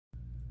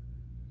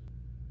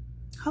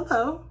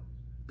Hello,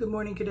 good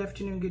morning, good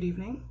afternoon, good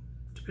evening,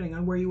 depending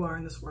on where you are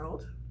in this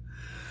world.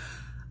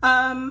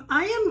 I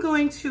am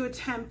going to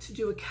attempt to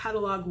do a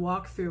catalog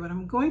walkthrough, and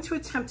I'm going to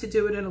attempt to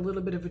do it in a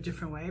little bit of a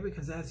different way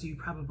because, as you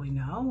probably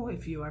know,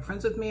 if you are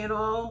friends with me at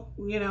all,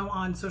 you know,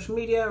 on social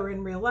media or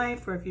in real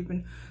life, or if you've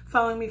been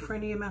following me for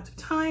any amount of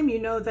time, you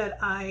know that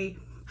I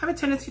have a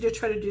tendency to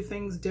try to do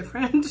things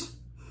different.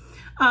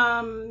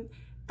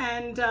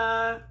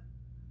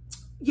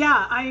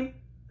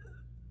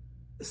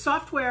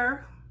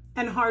 Software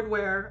and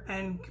hardware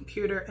and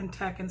computer and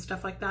tech and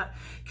stuff like that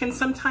can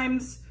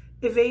sometimes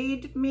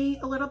evade me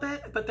a little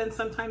bit, but then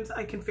sometimes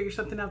I can figure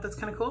something out that's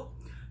kind of cool.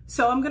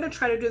 So I'm going to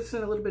try to do this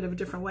in a little bit of a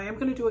different way. I'm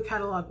going to do a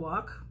catalog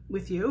walk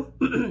with you.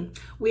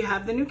 We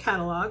have the new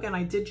catalog, and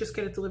I did just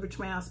get it delivered to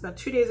my house about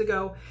 2 days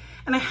ago,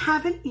 and I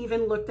haven't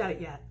even looked at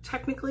it yet.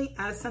 Technically,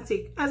 as a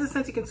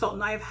Scentsy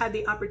consultant, I have had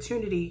the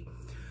opportunity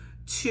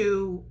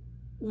to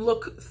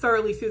look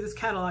thoroughly through this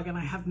catalog, and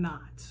I have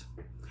not.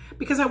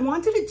 Because I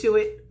wanted to do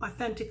it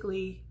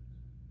authentically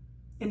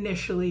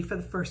initially for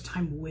the first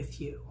time with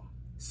you.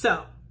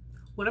 So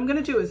what I'm going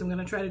to do is I'm going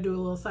to try to do a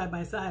little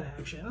side-by-side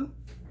action.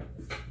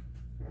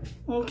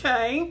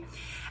 Okay.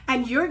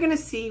 And you're going to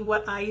see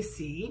what I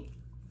see,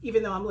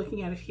 even though I'm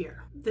looking at it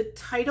here. The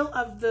title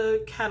of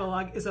the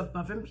catalog is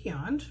Above and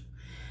Beyond.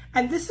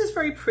 And this is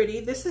very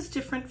pretty. This is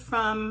different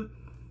from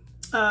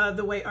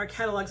the way our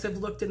catalogs have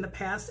looked in the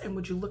past. And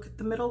would you look at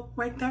the middle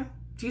right there?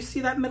 Do you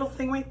see that middle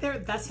thing right there?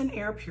 That's an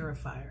air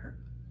purifier.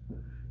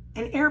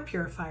 An air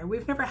purifier.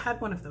 We've never had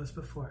one of those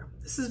before.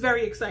 This is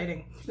very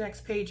exciting. The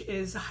next page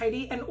is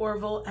Heidi and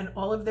Orville and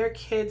all of their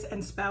kids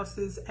and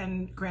spouses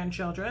and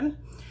grandchildren.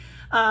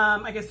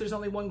 I guess there's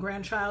only one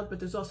grandchild, but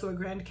there's also a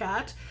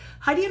grandcat.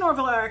 Heidi and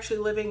Orville are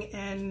actually living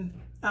in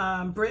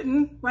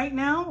Britain right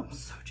now. I'm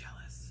so jealous.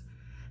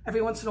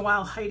 Every once in a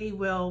while, Heidi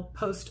will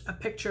post a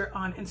picture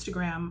on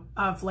Instagram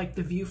of like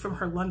the view from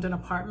her London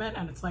apartment,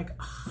 and it's like,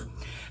 ugh.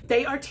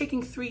 They are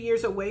taking 3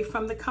 years away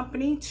from the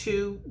company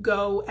to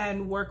go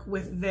and work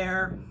with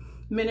their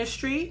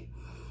ministry.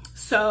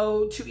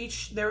 So to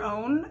each their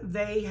own,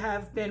 they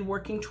have been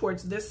working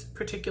towards this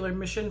particular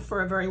mission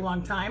for a very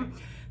long time.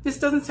 This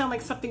doesn't sound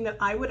like something that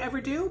I would ever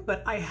do,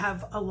 but I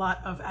have a lot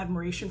of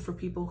admiration for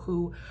people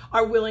who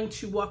are willing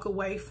to walk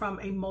away from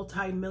a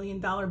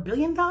multi-million-dollar,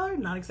 billion-dollar,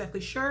 not exactly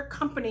sure,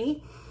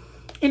 company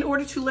in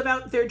order to live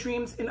out their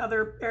dreams in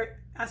other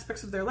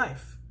aspects of their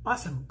life.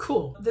 Awesome,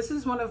 cool. This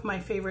is one of my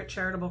favorite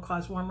charitable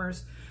cause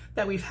warmers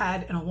that we've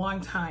had in a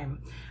long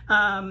time.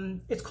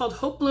 It's called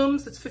Hope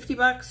Blooms. It's 50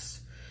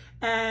 bucks.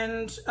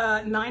 And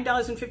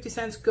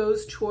 $9.50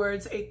 goes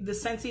towards the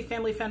Scentsy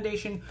Family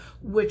Foundation,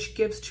 which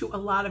gives to a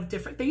lot of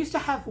different, they used to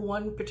have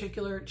one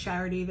particular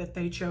charity that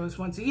they chose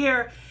once a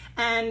year,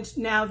 and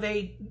now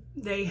they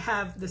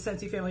have the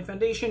Scentsy Family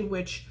Foundation,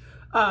 which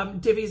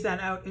divvies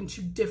that out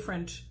into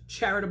different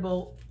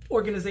charitable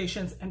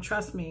organizations. And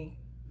trust me,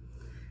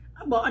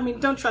 well, I mean,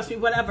 don't trust me,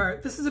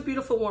 whatever. This is a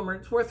beautiful warmer.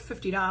 It's worth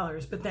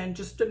 $50, but then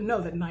just know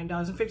that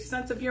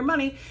 $9.50 of your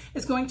money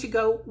is going to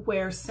go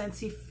where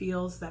Scentsy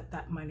feels that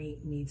that money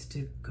needs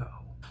to go.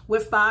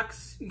 Whiff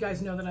box. You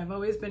guys know that I've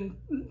always been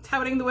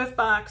touting the whiff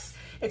box.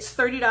 It's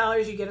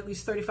 $30. You get at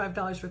least $35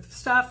 worth of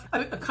stuff.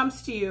 It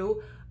comes to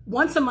you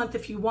once a month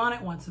if you want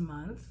it once a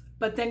month.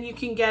 But then you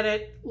can get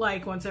it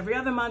like once every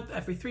other month,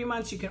 every 3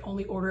 months. You can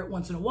only order it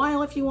once in a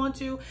while if you want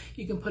to.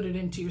 You can put it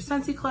into your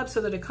Scentsy Club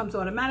so that it comes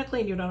automatically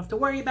and you don't have to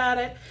worry about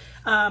it.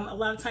 A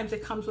lot of times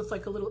it comes with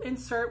like a little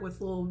insert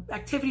with little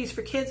activities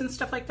for kids and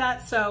stuff like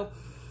that. So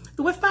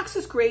the whiff box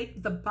is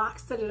great. The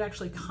box that it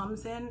actually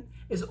comes in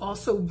is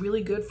also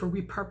really good for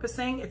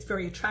repurposing. It's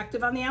very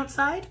attractive on the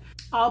outside.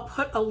 I'll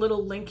put a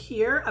little link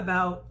here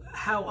about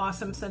how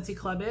awesome Scentsy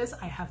Club is.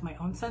 I have my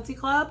own Scentsy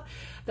Club.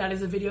 That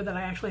is a video that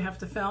I actually have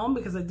to film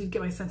because I did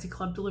get my Scentsy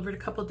Club delivered a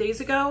couple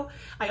days ago.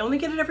 I only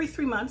get it every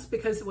 3 months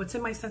because what's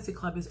in my Scentsy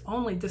Club is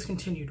only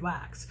discontinued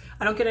wax.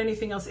 I don't get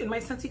anything else in my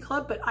Scentsy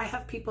Club, but I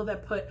have people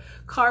that put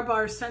car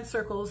bars, scent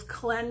circles,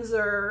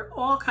 cleanser,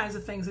 all kinds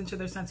of things into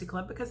their Scentsy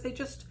Club because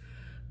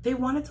they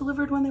want it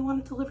delivered when they want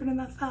it delivered, and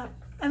that's that.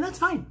 And that's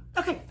fine.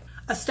 Okay,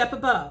 a step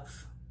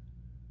above.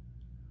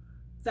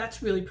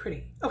 That's really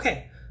pretty.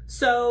 Okay,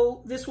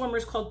 so this warmer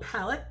is called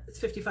Palette. It's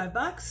 55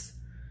 bucks.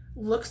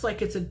 Looks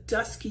like it's a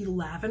dusky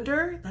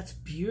lavender. That's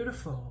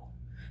beautiful.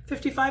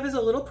 55 is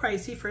a little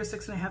pricey for a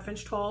 6.5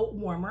 inch tall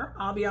warmer.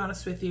 I'll be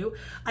honest with you.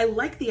 I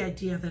like the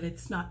idea that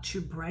it's not too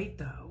bright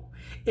though.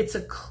 It's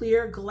a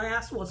clear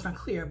glass, well, it's not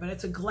clear, but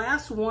it's a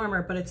glass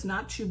warmer, but it's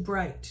not too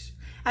bright.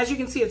 As you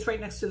can see, it's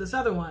right next to this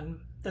other one.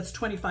 That's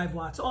 25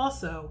 watts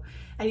also.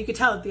 And you can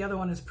tell that the other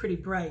one is pretty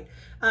bright.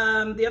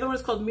 The other one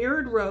is called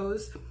Mirrored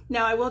Rose.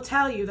 Now, I will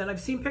tell you that I've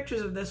seen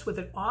pictures of this with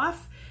it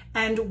off,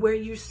 and where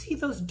you see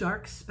those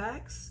dark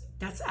specks,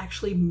 that's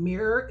actually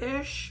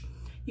mirror-ish.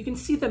 You can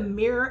see the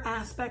mirror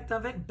aspect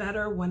of it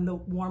better when the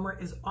warmer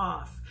is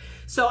off.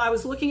 So I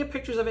was looking at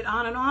pictures of it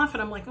on and off,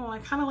 and I'm like, oh, I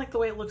kind of like the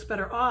way it looks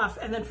better off.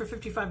 And then for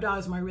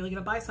 $55, am I really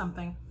gonna buy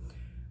something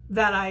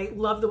that I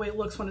love the way it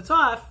looks when it's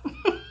off,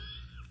 and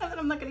then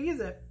I'm not gonna use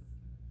it?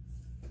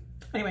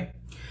 Anyway,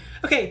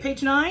 Okay,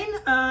 page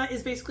 9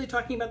 is basically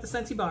talking about the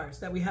Scentsy bars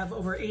that we have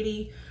over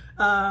 80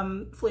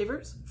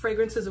 flavors,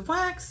 fragrances of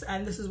wax,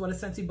 and this is what a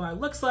Scentsy bar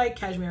looks like.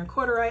 Cashmere and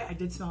corduroy. I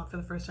did smell it for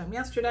the first time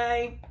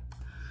yesterday.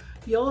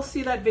 You'll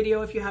see that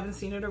video if you haven't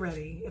seen it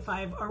already. If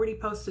I've already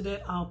posted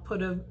it, I'll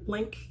put a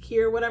link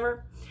here,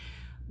 whatever.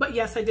 But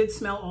yes, I did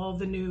smell all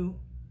the new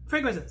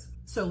fragrances.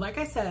 So like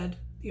I said,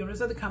 the owners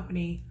of the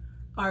company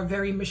are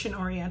very mission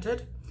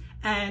oriented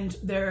and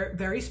they're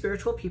very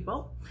spiritual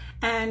people.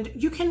 And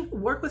you can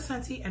work with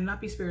Scentsy and not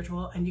be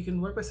spiritual, and you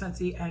can work with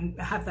Scentsy and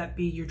have that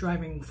be your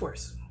driving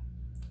force.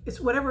 It's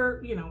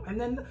whatever, you know,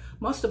 and then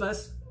most of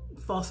us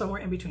fall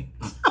somewhere in between.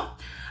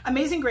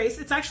 Amazing Grace,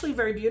 it's actually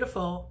very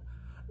beautiful.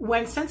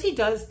 When Scentsy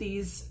does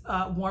these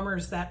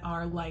warmers that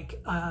are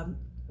like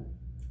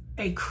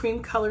a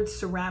cream colored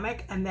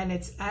ceramic and then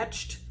it's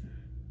etched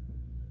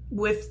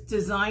with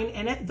design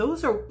in it,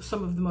 those are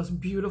some of the most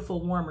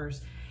beautiful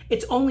warmers.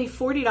 It's only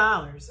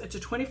 $40. It's a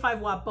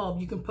 25-watt bulb.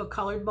 You can put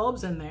colored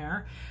bulbs in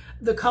there.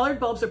 The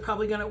colored bulbs are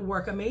probably going to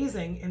work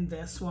amazing in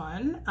this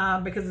one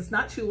because it's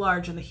not too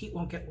large and the heat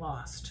won't get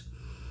lost.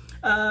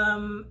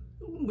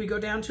 We go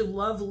down to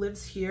Love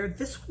Lives Here.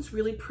 This one's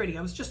really pretty.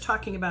 I was just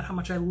talking about how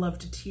much I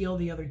loved teal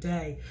the other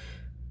day.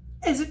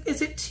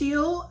 Is it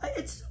teal?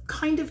 It's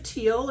kind of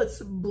teal.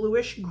 It's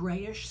bluish,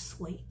 grayish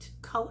slate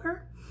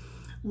color.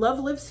 Love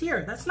Lives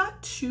Here. That's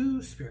not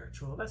too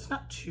spiritual. That's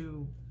not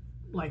too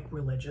like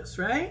religious,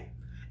 right?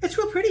 It's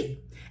real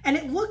pretty. And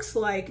it looks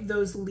like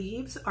those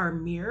leaves are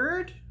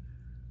mirrored.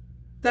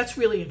 That's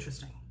really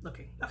interesting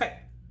looking. Okay.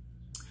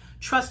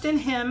 Trust in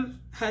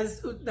Him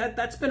has,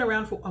 that's been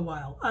around for a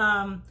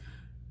while.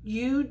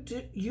 You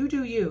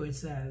do you, it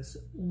says.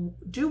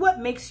 Do what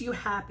makes you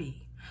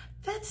happy.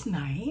 That's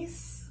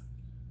nice.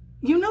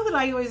 You know that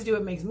I always do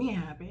what makes me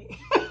happy.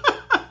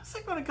 It's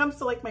like when it comes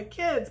to like my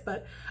kids,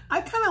 but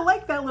I kind of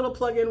like that little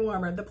plug-in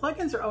warmer. The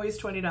plug-ins are always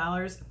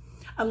 $20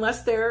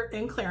 unless they're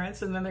in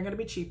clearance, and then they're going to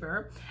be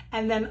cheaper.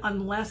 And then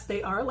unless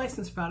they are a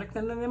licensed product,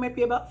 then they might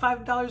be about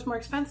 $5 more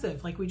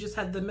expensive. Like we just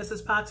had the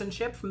Mrs. Potts and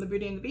Chip from the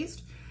Beauty and the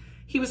Beast.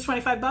 He was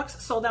 25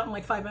 bucks, sold out in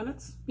like 5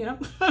 minutes, you know.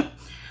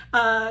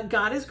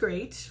 God is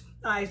Great.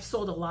 I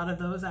sold a lot of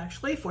those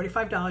actually,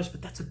 $45,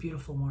 but that's a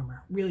beautiful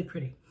warmer, really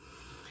pretty.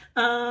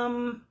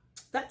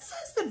 That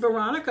says that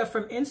Veronica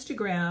from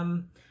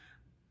Instagram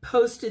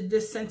posted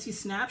this Scentsy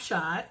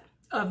snapshot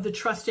of the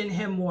Trust in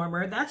Him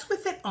warmer. That's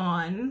with it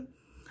on.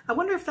 I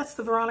wonder if that's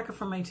the Veronica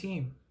from my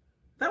team.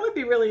 That would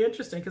be really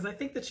interesting because I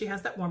think that she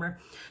has that warmer.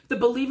 The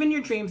Believe in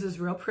Your Dreams is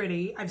real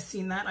pretty. I've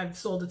seen that. I've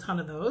sold a ton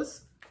of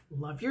those.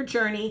 Love Your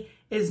Journey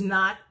is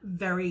not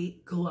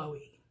very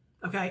glowy,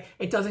 okay?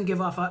 It doesn't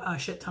give off a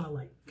shit ton of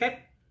light, okay?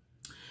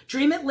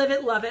 Dream It, Live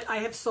It, Love It. I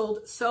have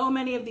sold so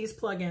many of these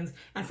plugins,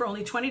 and for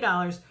only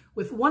 $20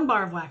 with 1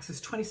 bar of wax is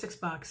 26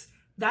 bucks.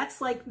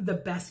 That's like the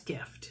best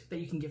gift that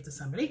you can give to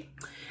somebody.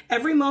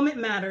 Every Moment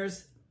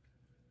Matters.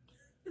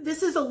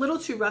 This is a little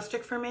too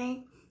rustic for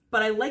me,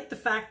 but I like the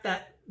fact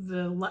that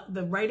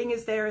the writing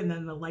is there and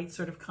then the light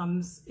sort of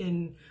comes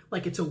in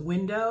like it's a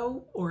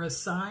window or a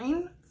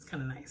sign. It's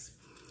kind of nice.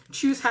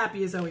 Choose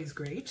Happy is always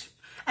great.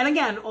 And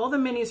again, all the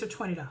minis are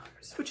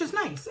 $20, which is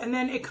nice. And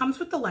then it comes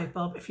with the light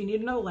bulb. If you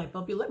need another light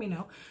bulb, you let me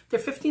know. They're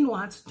 15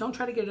 watts. Don't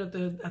try to get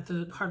it at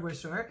the hardware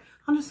store.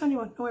 I'll just send you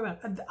one. Don't worry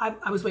about it.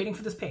 I was waiting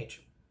for this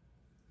page.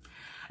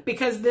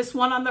 Because this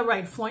one on the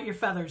right, Flaunt Your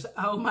Feathers.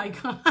 Oh my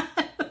God.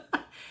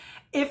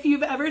 If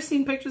you've ever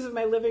seen pictures of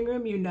my living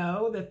room, you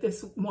know that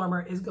this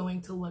warmer is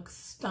going to look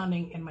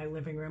stunning in my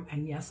living room.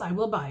 And yes, I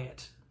will buy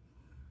it.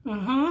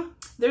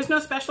 There's no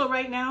special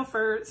right now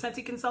for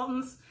Scentsy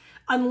consultants.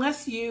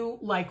 Unless you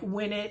like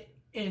win it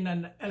in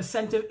an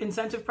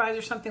incentive prize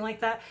or something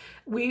like that.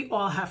 We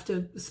all have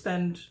to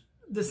spend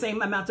the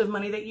same amount of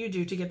money that you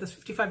do to get this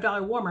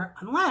 $55 warmer,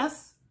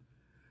 unless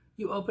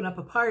you open up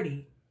a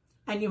party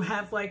and you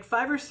have like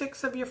 5 or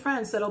 6 of your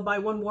friends that'll buy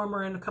 1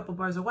 warmer and a couple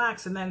bars of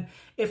wax. And then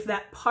if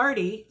that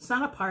party, it's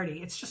not a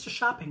party, it's just a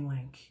shopping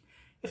link.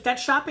 If that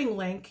shopping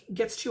link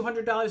gets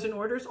 $200 in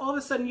orders, all of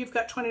a sudden you've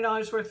got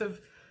 $20 worth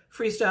of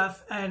free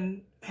stuff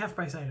and half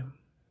price item.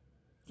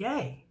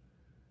 Yay.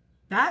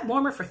 That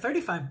warmer for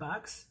 35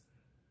 bucks,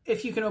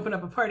 if you can open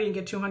up a party and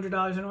get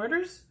 $200 in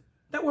orders,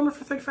 that warmer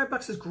for 35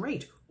 bucks is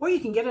great. Or you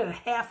can get it at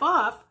half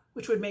off,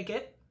 which would make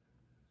it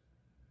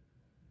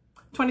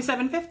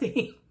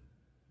 $27.50.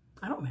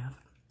 I don't math.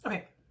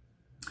 Okay.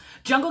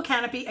 Jungle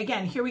Canopy.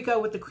 Again, here we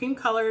go with the cream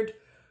colored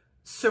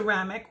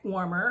ceramic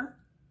warmer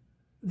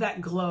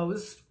that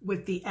glows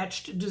with the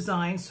etched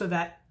design so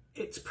that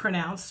it's a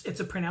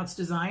pronounced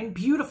design.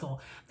 Beautiful.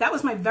 That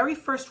was my very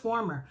first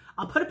warmer.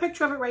 I'll put a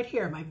picture of it right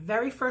here. My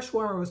very first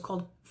warmer was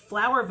called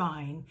Flower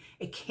Vine.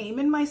 It came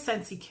in my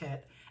Scentsy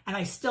kit and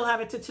I still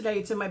have it to today.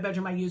 It's in my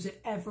bedroom. I use it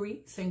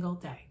every single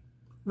day.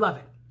 Love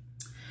it.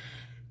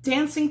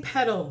 Dancing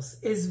Petals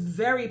is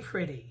very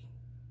pretty.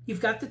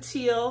 You've got the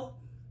teal,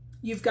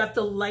 you've got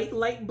the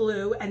light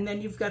blue, and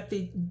then you've got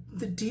the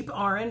deep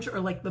orange or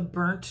like the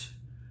burnt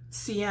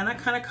sienna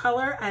kind of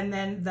color, and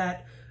then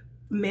that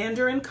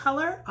mandarin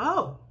color.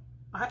 Oh,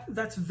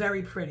 that's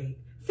very pretty.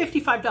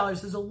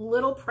 $55 is a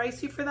little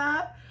pricey for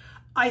that.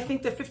 I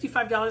think that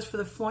 $55 for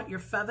the Flaunt Your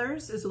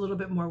Feathers is a little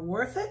bit more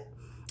worth it.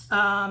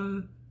 I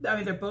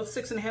mean, they're both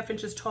 6.5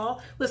 inches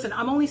tall. Listen,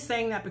 I'm only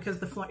saying that because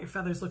the Flaunt Your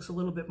Feathers looks a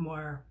little bit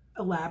more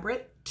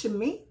elaborate to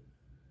me.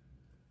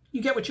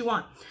 You get what you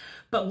want.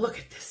 But look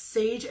at this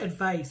Sage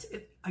Advice.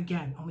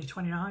 Again, only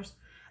 $20.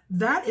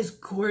 That is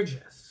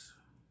gorgeous.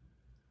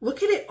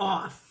 Look at it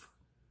off.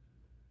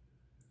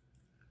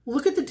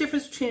 Look at the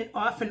difference between it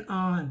off and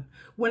on.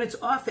 When it's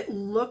off, it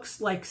looks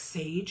like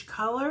sage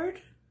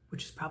colored,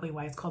 which is probably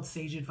why it's called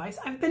Sage Advice.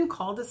 I've been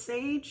called a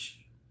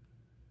sage.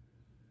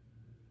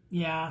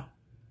 Yeah.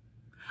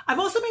 I've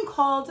also been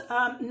called,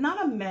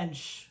 not a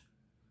mensch.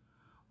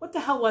 What the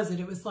hell was it?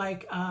 It was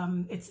like,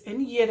 it's in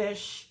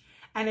Yiddish,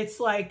 and it's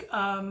like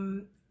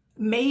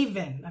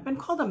maven. I've been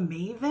called a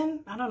maven.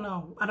 I don't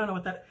know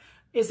what that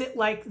is. It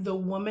like the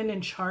woman in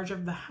charge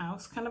of the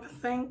house kind of a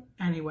thing?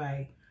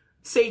 Anyway,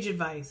 Sage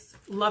Advice.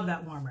 Love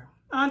that warmer.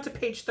 On to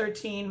page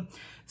 13.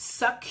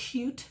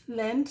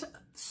 Succulent.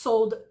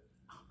 Sold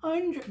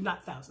hundreds,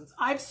 not thousands.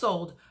 I've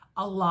sold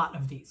a lot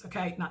of these,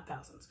 okay? Not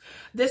thousands.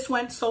 This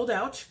went sold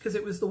out because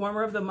it was the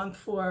warmer of the month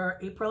for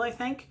April, I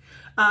think.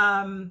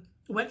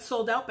 Went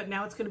sold out, but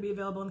now it's going to be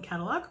available in the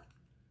catalog.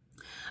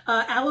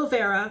 Aloe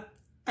Vera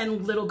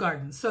and Little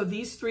Garden. So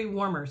these three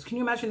warmers. Can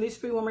you imagine these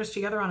three warmers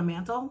together on a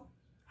mantle?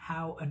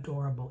 How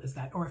adorable is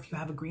that? Or if you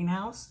have a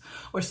greenhouse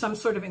or some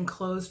sort of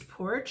enclosed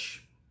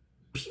porch.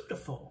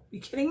 Beautiful. You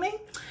kidding me?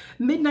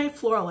 Midnight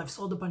Floral. I've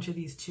sold a bunch of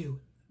these too.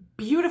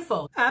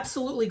 Beautiful.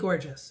 Absolutely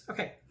gorgeous.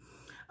 Okay.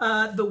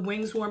 The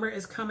Wings Warmer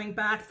is coming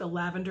back. The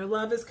Lavender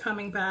Love is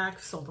coming back.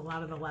 Sold a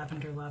lot of the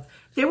Lavender Love.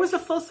 There was a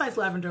full-size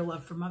Lavender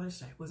Love for Mother's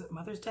Day. Was it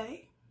Mother's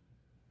Day?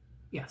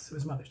 Yes, it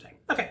was Mother's Day.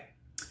 Okay.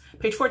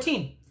 Page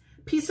 14.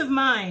 Peace of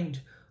Mind.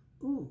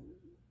 Ooh.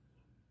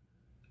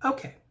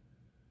 Okay.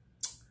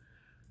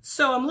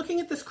 So I'm looking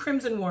at this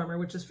Crimson Warmer,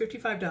 which is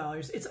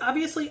 $55. It's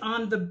obviously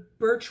on the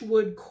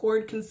Birchwood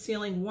Cord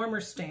Concealing Warmer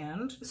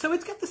stand. So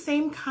it's got the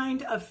same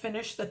kind of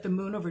finish that the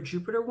Moon Over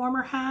Jupiter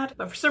warmer had.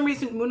 But for some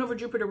reason, Moon Over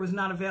Jupiter was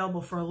not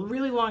available for a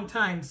really long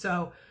time.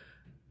 So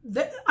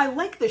I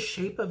like the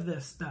shape of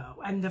this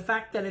though. And the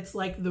fact that it's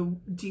like the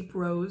deep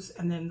rose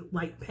and then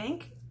light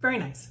pink. Very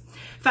nice.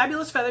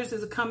 Fabulous Feathers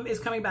is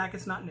coming back.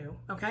 It's not new,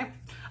 okay?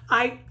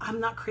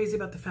 I'm not crazy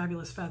about the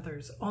Fabulous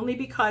Feathers, only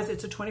because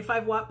it's a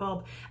 25-watt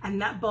bulb,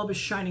 and that bulb is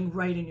shining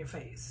right in your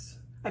face.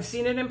 I've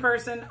seen it in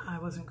person. I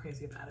wasn't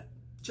crazy about it.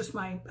 Just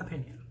my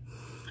opinion.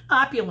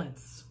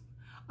 Opulence.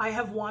 I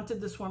have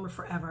wanted this warmer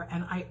forever,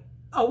 and I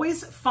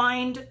always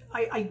find,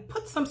 I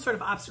put some sort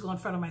of obstacle in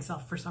front of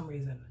myself for some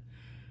reason,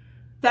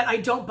 that I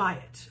don't buy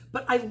it.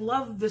 But I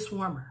love this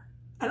warmer,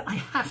 and I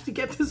have to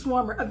get this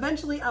warmer.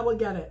 Eventually, I will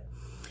get it.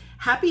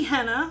 Happy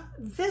Henna.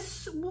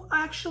 This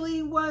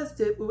actually was,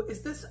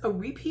 is this a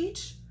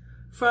repeat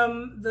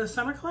from the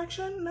summer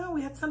collection? No,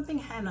 we had something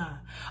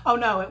henna. Oh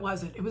no, it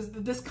wasn't. It was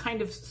this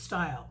kind of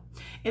style.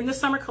 In the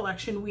summer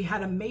collection, we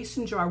had a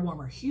mason jar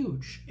warmer,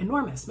 huge,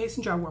 enormous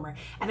mason jar warmer,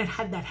 and it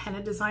had that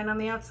henna design on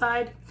the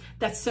outside.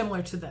 That's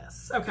similar to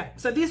this. Okay,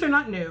 so these are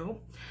not new.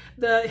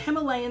 The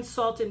Himalayan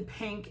Salt in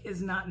Pink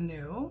is not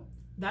new.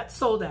 That's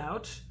sold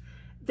out.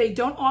 They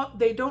don't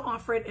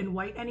offer it in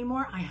white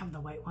anymore. I have the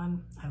white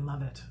one. I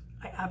love it.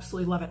 I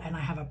absolutely love it. And I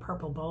have a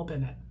purple bulb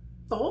in it.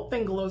 The whole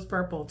thing glows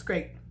purple. It's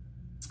great.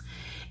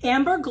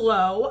 Amber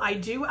Glow.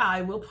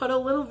 I will put a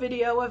little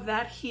video of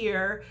that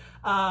here.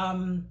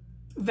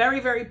 Very,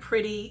 very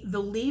pretty. The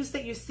leaves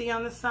that you see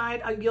on the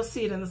side, you'll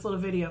see it in this little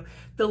video.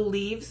 The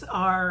leaves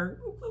are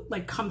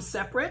like come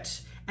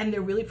separate and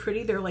they're really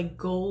pretty. They're like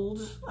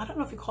gold. I don't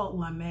know if you call it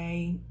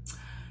lame.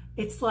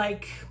 It's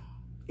like,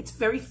 it's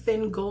very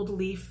thin gold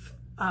leaf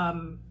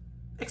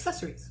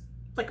accessories,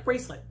 like a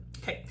bracelet.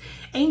 Okay,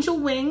 Angel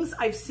Wings.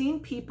 I've seen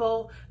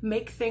people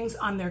make things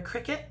on their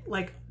Cricut,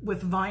 like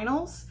with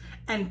vinyls,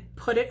 and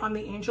put it on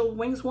the Angel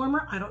Wings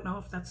warmer. I don't know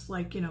if that's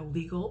like, you know,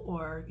 legal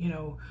or, you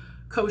know,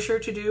 kosher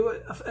to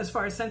do as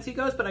far as scentsy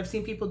goes, but I've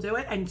seen people do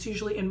it, and it's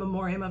usually in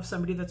memoriam of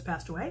somebody that's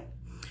passed away.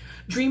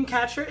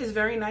 Dreamcatcher is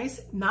very nice,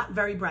 not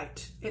very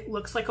bright. It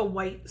looks like a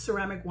white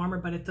ceramic warmer,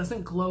 but it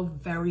doesn't glow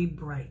very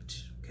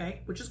bright,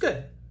 okay, which is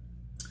good.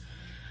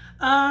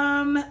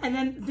 And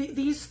then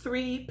these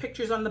three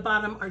pictures on the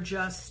bottom are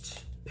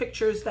just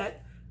pictures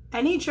that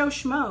any Joe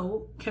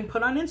Schmo can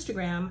put on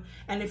Instagram.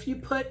 And if you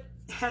put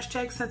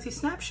hashtag Scentsy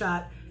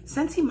Snapshot,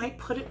 Scentsy might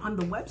put it on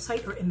the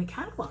website or in the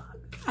catalog.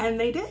 And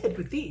they did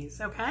with these,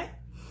 okay?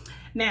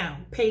 Now,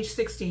 page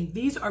 16.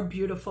 These are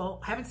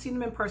beautiful. I haven't seen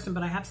them in person,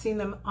 but I have seen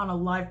them on a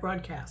live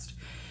broadcast.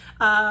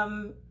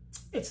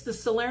 It's the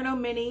Salerno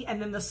Mini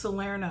and then the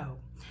Salerno.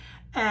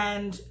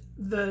 And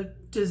the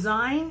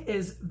design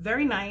is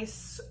very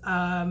nice.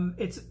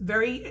 It's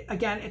very,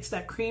 again, it's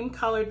that cream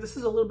colored. This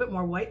is a little bit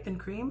more white than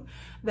cream.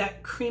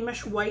 That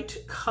creamish white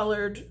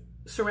colored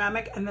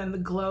ceramic, and then the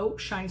glow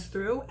shines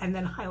through and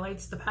then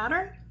highlights the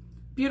pattern.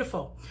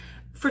 Beautiful.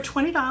 For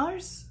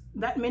 $20,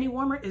 that mini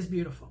warmer is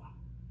beautiful,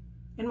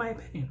 in my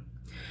opinion.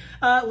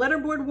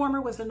 Letterboard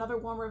warmer was another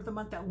warmer of the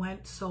month that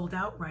went sold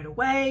out right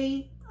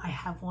away. I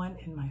have one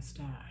in my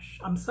stash.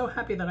 I'm so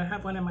happy that I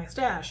have one in my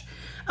stash.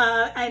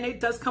 And it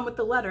does come with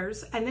the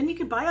letters. And then you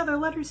can buy other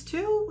letters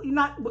too,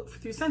 not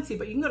through Scentsy,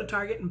 but you can go to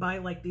Target and buy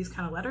like these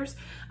kind of letters.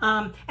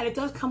 And it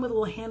does come with a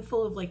little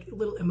handful of like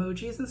little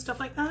emojis and stuff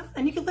like that.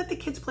 And you can let the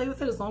kids play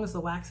with it as long as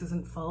the wax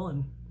isn't full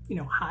and, you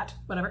know, hot,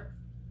 whatever.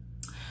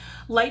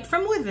 Light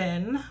from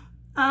Within.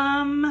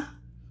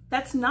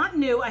 That's not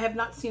new. I have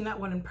not seen that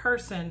one in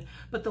person,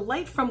 but the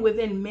Light from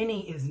Within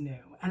mini is new.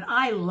 And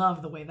I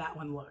love the way that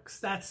one looks.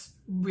 That's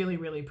really,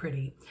 really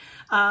pretty.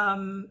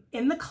 In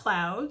the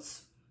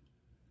Clouds,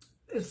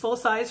 full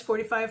size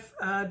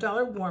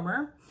 $45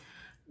 warmer.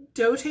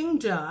 Doting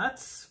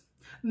Dots,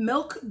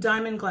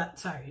 Diamond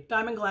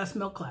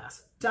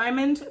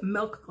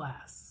Milk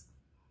Glass.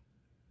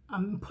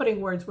 I'm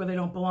putting words where they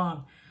don't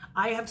belong.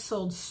 I have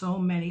sold so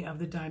many of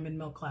the Diamond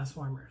Milk Glass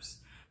warmers.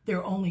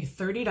 They're only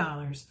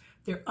 $30.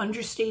 They're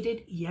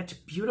understated yet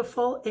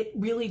beautiful. It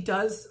really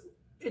does,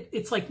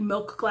 it's like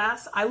milk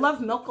glass. I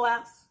love milk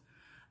glass,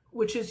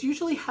 which is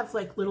usually have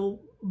like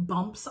little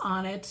bumps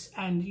on it.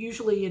 And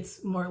usually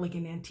it's more like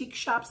in antique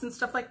shops and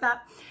stuff like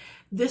that.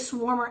 This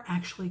warmer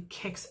actually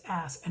kicks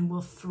ass and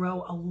will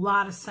throw a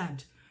lot of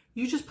scent.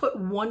 You just put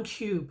 1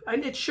 cube,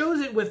 and it shows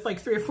it with like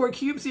 3 or 4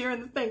 cubes here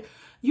in the thing.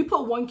 You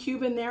put 1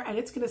 cube in there and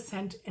it's gonna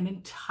scent an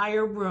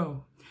entire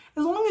room.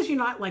 As long as you're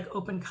not like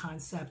open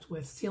concept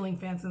with ceiling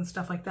fans and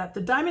stuff like that.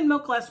 The Diamond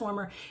Milk Glass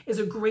Warmer is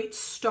a great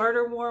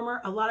starter warmer.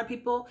 A lot of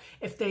people,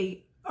 if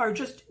they are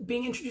just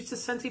being introduced to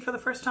Scentsy for the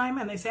first time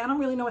and they say, I don't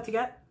really know what to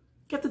get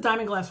the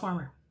Diamond Glass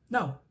Warmer.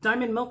 No,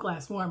 Diamond Milk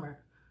Glass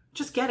Warmer.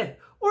 Just get it.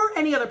 Or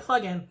any other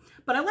plug-in.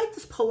 But I like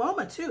this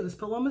Paloma too. This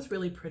Paloma's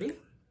really pretty.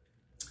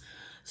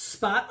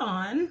 Spot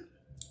On.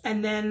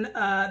 And then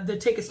the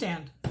Take a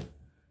Stand.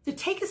 The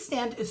Take a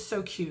Stand is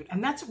so cute.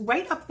 And that's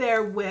right up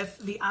there with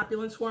the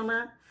Opulence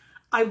Warmer.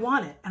 I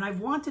want it, and I've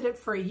wanted it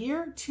for a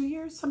year, 2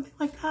 years, something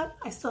like that.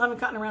 I still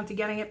haven't gotten around to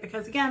getting it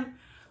because, again,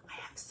 I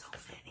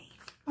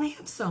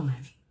have so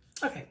many.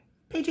 Okay,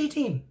 page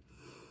 18.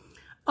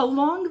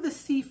 Along the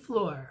Sea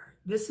Floor.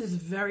 This is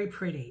very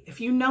pretty.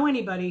 If you know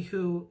anybody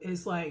who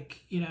is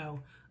like, you know,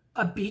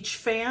 a beach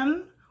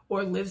fan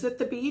or lives at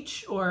the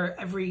beach, or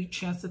every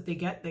chance that they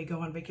get, they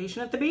go on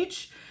vacation at the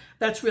beach,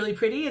 that's really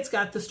pretty. It's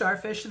got the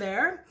starfish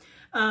there.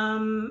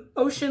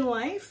 Ocean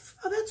Life.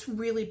 Oh, that's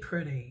really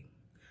pretty.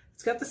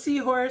 It's got the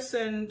seahorse,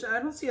 and I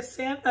don't see a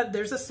sand,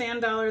 there's a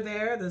sand dollar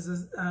there. There's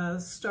a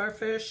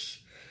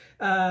starfish.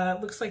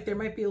 Looks like there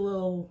might be a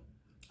little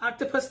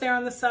octopus there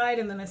on the side,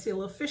 and then I see a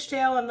little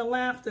fishtail on the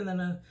left, and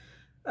then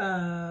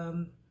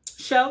a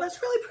shell.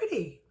 That's really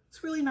pretty.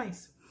 It's really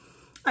nice.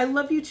 I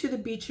Love You to the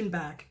Beach and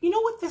Back. You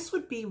know what? This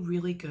would be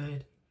really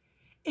good.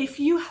 If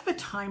you have a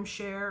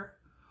timeshare,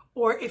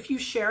 or if you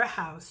share a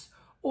house,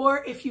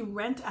 or if you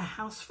rent a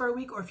house for a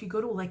week, or if you go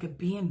to like a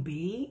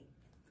B&B,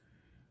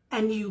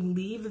 and you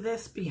leave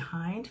this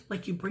behind,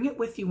 like you bring it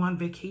with you on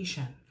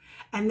vacation,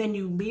 and then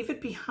you leave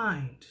it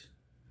behind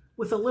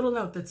with a little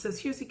note that says,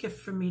 here's a gift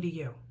from me to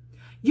you.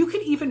 You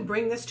could even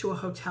bring this to a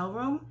hotel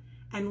room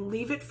and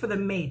leave it for the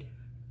maid,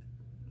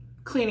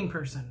 cleaning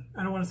person.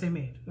 I don't want to say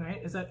maid,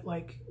 right? Is that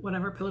like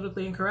whatever,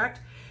 politically incorrect?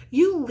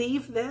 You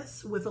leave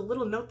this with a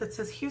little note that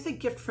says, here's a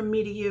gift from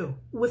me to you,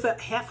 with a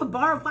half a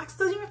bar of wax.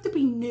 Doesn't even have to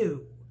be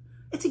new.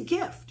 It's a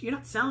gift. You're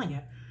not selling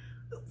it.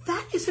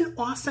 That is an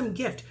awesome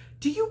gift.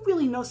 Do you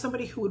really know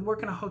somebody who would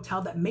work in a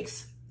hotel that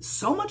makes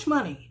so much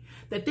money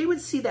that they would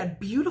see that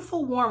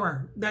beautiful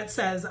warmer that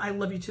says, I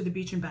love you to the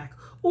beach and back,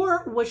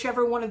 or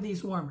whichever one of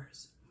these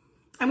warmers,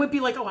 and would be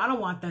like, oh, I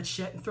don't want that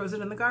shit, and throws it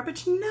in the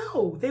garbage?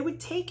 No, they would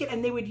take it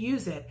and they would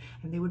use it,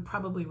 and they would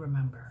probably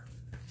remember.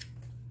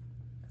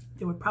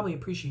 They would probably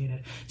appreciate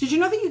it. Did you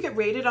know that you get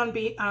rated on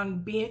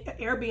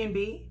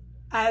Airbnb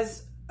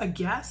as a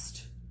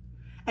guest?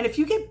 And if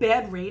you get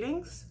bad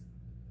ratings,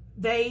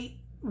 they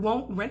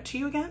won't rent to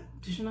you again?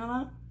 Did you know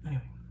that?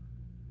 Anyway.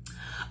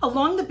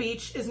 Along the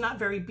Beach is not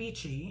very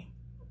beachy,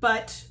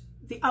 but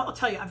I'll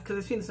tell you, because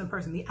I've seen this in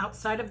person, the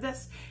outside of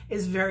this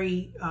is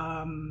very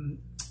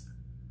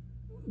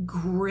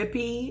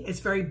grippy. It's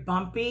very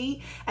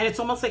bumpy, and it's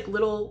almost like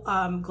little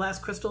glass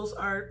crystals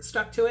are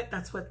stuck to it.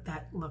 That's what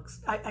that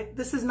looks.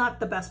 This is not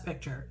the best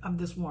picture of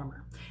this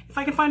warmer. If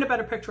I can find a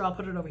better picture, I'll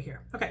put it over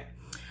here. Okay.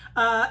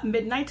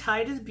 Midnight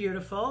Tide is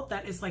beautiful.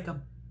 That is like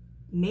a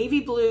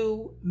navy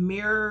blue,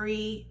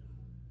 mirrory,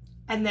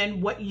 and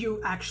then what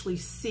you actually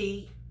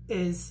see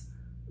is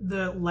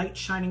the light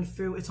shining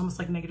through. It's almost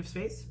like negative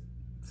space.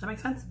 Does that make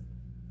sense?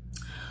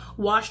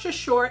 Washed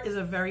Ashore is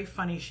a very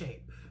funny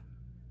shape.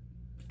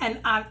 And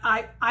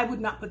I would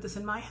not put this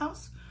in my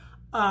house.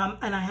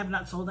 And I have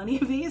not sold any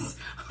of these.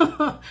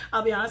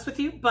 I'll be honest with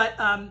you. But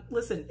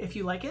listen, if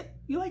you like it,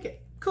 you like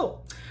it.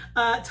 Cool.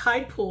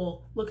 Tide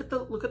Pool. Look at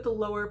the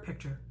lower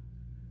picture.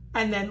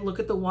 And then look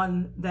at the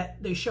one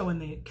that they show in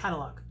the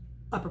catalog.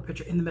 Upper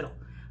picture in the middle.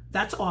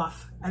 That's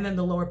off. And then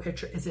the lower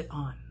picture, is it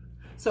on?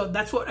 So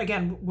that's what,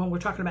 again, when we're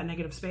talking about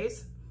negative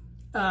space,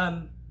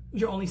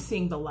 you're only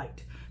seeing the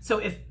light. So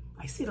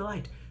I see the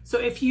light. So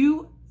if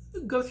you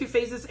go through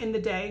phases in the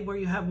day where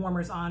you have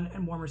warmers on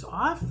and warmers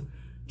off,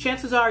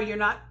 chances are you're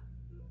not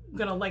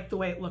gonna like the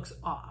way it looks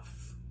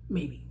off.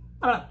 Maybe.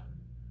 I don't know.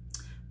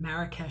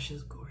 Marrakesh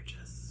is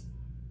gorgeous.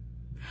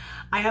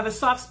 I have a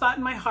soft spot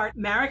in my heart.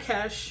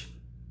 Marrakesh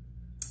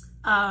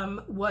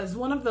was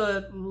one of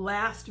the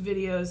last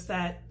videos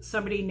that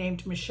somebody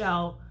named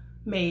Michelle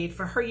made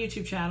for her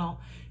YouTube channel.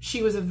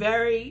 She was a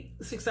very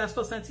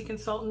successful Scentsy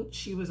consultant.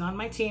 She was on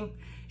my team.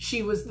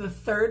 She was the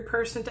third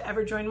person to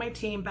ever join my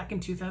team back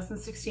in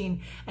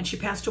 2016, and she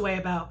passed away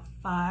about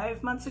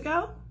 5 months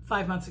ago.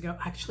 5 months ago,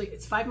 actually,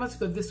 it's 5 months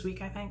ago this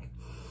week, I think.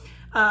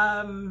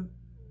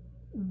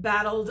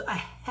 Battled a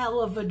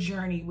hell of a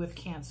journey with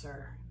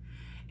cancer.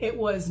 It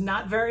was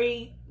not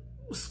very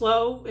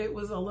slow. It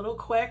was a little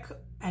quick,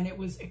 and it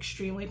was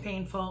extremely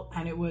painful,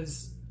 and it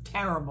was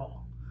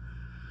terrible.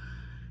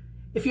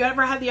 If you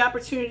ever had the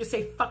opportunity to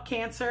say fuck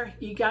cancer,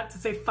 you got to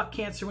say fuck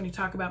cancer when you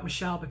talk about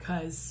Michelle,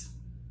 because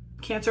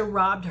cancer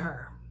robbed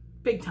her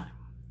big time.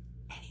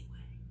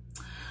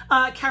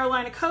 Anyway,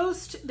 Carolina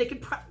Coast, they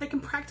can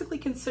practically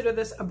consider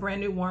this a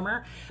brand new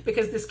warmer,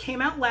 because this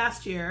came out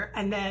last year,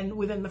 and then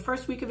within the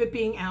first week of it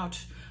being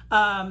out,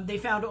 they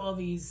found all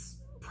these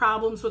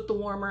problems with the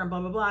warmer and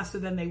blah, blah, blah. So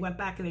then they went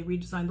back and they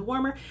redesigned the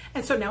warmer,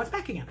 and so now it's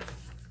back again.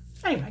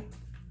 Anyway,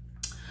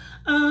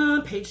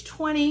 page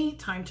 20,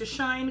 Time to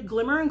Shine.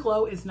 Glimmer and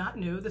Glow is not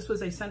new. This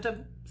was a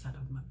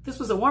this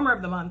was a warmer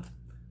of the month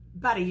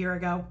about a year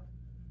ago.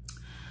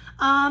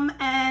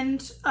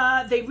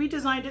 They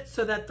redesigned it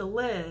so that the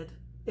lid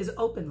is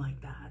open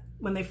like that.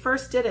 When they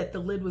first did it, the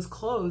lid was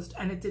closed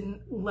and it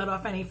didn't let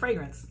off any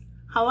fragrance.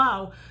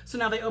 Hello. So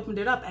now they opened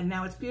it up and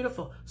now it's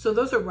beautiful. So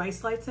those are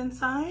rice lights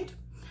inside.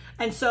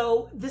 And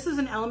so this is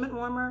an element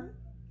warmer.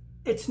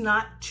 It's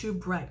not too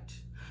bright.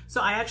 So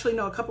I actually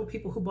know a couple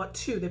people who bought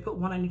two. They put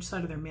one on each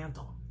side of their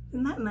mantle.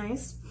 Isn't that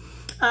nice?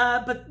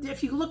 But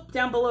if you look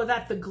down below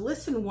that, the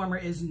Glisten Warmer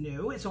is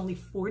new. It's only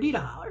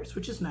 $40,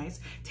 which is nice.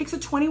 It takes a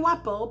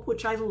 20-watt bulb,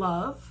 which I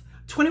love.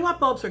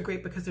 20-watt bulbs are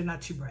great because they're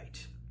not too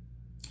bright.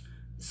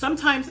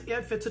 Sometimes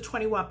if it's a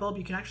 20-watt bulb,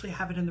 you can actually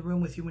have it in the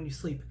room with you when you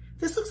sleep.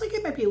 This looks like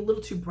it might be a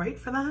little too bright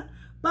for that,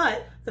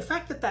 but the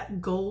fact that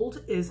that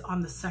gold is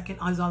on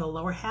the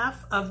lower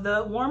half of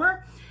the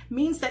warmer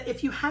means that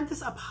if you had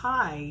this up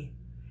high,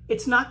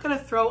 it's not going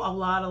to throw a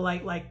lot of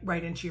light like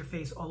right into your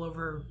face all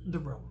over the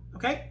room.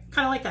 Okay,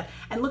 kind of like that.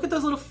 And look at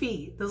those little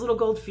feet. Those little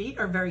gold feet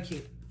are very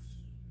cute.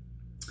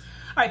 All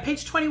right,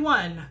 page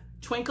 21.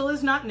 Twinkle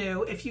is not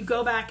new. If you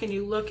go back and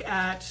you look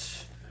at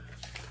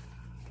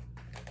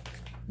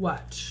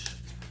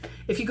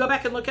if you go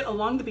back and look at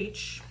Along the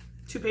Beach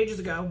 2 pages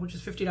ago, which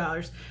is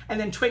 $50, and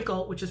then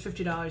Twinkle, which is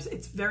 $50,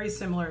 it's very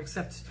similar,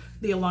 except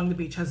the Along the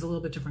Beach has a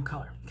little bit different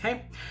color.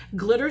 Okay,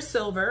 Glitter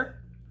Silver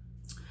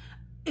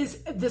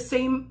is the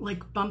same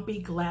like bumpy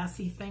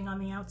glassy thing on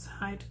the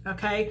outside.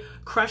 Okay,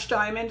 Crushed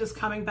Diamond is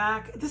coming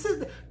back. This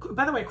is,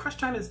 by the way, Crushed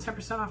Diamond is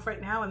 10% off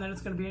right now, and then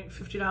it's going to be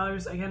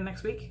 $50 again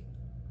next week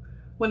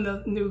when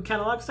the new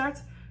catalog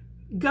starts.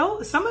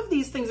 Some of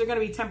these things are going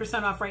to be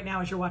 10% off right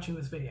now as you're watching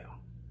this video.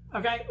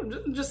 Okay,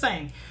 I'm just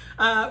saying.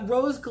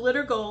 Rose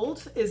Glitter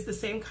Gold is the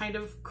same kind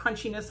of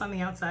crunchiness on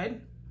the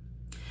outside.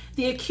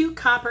 The Acute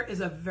Copper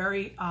is a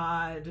very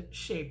odd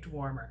shaped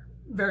warmer,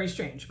 very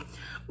strange.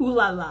 Ooh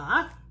La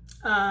La.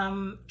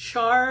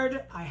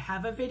 Chard, I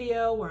have a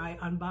video where I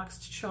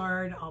unboxed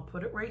Chard. I'll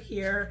put it right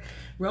here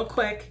real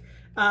quick.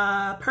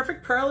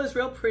 Perfect Pearl is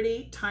real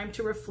pretty. Time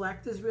to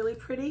Reflect is really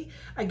pretty.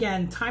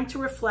 Again, Time to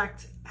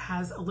Reflect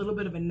has a little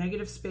bit of a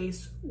negative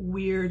space,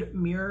 weird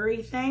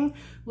mirrory thing.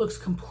 Looks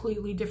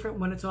completely different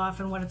when it's off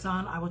and when it's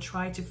on. I will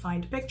try to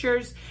find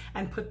pictures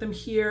and put them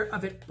here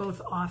of it both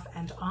off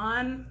and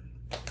on.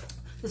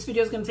 This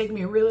video is going to take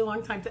me a really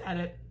long time to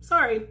edit.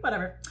 Sorry,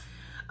 whatever.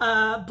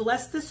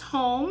 Bless This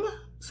Home.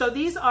 So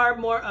these are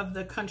more of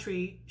the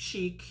country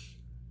chic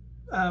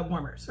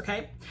warmers,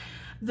 okay?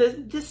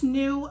 This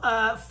new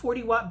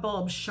 40-watt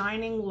bulb,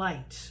 Shining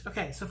Light.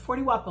 Okay, so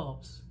 40-watt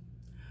bulbs.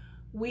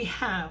 We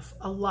have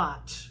a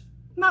lot,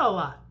 not a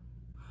lot,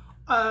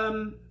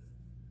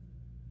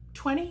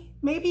 20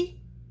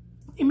 maybe?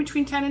 In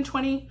between 10 and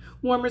 20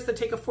 warmers that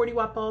take a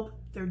 40-watt bulb.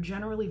 They're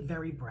generally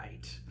very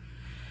bright.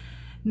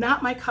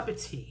 Not my cup of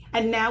tea.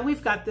 And now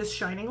we've got this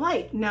Shining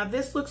Light. Now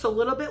this looks a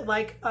little bit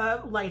like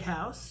a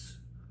lighthouse.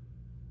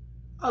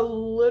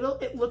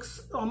 It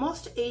looks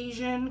almost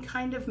Asian,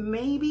 kind of,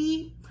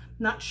 maybe.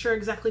 Not sure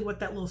exactly what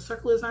that little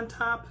circle is on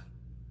top.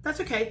 That's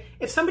okay.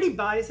 If somebody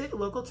buys it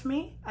local to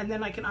me, and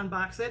then I can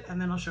unbox it,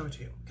 and then I'll show it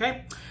to you,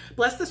 okay?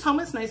 Bless This Home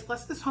is nice.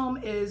 Bless This Home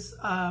is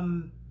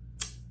not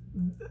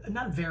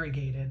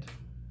variegated.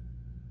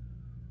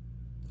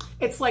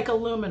 It's like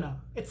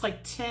aluminum. It's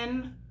like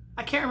tin.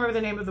 I can't remember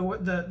the name of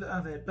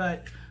it,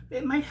 but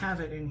it might have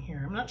it in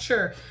here. I'm not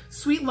sure.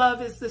 Sweet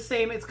Love is the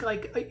same. It's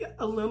like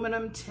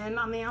aluminum tin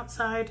on the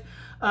outside.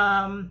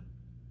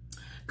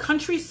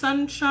 Country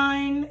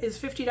Sunshine is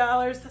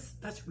 $50.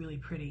 That's really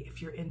pretty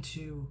if you're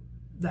into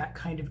that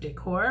kind of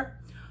decor.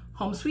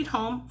 Home Sweet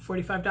Home,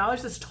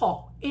 $45. It's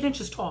tall, 8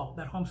 inches tall,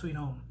 that Home Sweet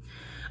Home.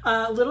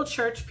 Little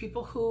church,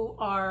 people who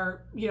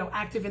are, you know,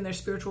 active in their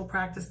spiritual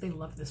practice, they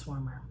love this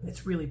warmer.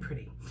 It's really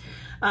pretty.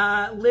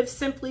 Live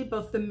Simply,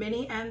 both the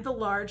mini and the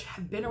large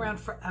have been around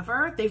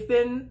forever. They've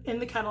been in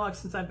the catalog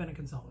since I've been a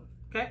consultant,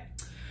 okay?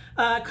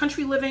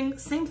 Country Living,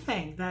 same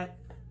thing, that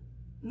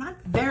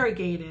not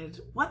variegated.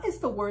 What is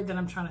the word that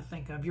I'm trying to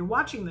think of? You're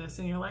watching this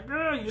and you're like,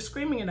 oh, you're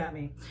screaming it at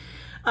me.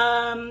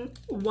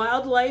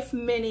 Wildlife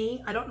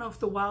Mini. I don't know if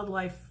the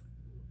Wildlife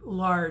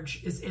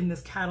Large is in this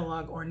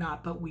catalog or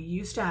not, but we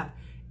used to have.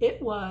 It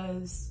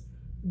was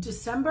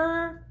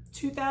December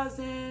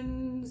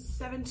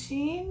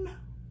 2017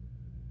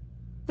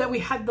 that we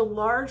had the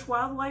large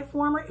wildlife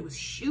warmer. It was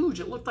huge.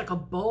 It looked like a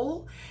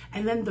bowl.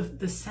 And then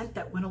the scent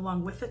that went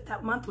along with it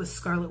that month was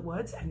Scarlet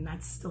Woods. And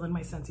that's still in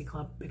my Scentsy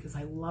Club because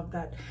I love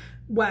that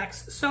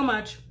wax so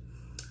much.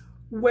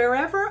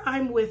 Wherever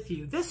I'm With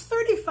You. This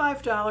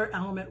 $35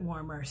 element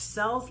warmer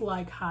sells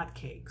like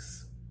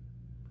hotcakes.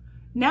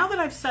 Now that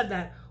I've said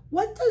that,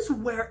 what does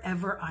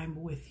wherever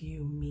I'm with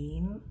you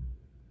mean?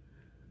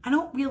 I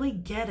don't really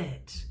get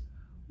it.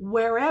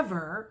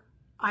 Wherever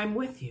I'm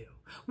with you.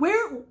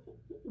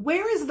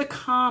 Where is the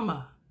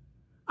comma?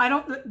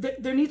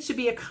 There needs to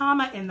be a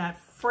comma in that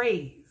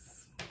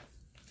phrase.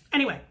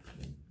 Anyway,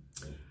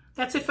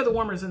 that's it for the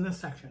warmers in this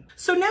section.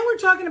 So now we're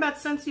talking about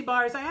Scentsy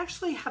bars. I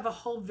actually have a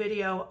whole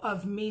video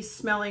of me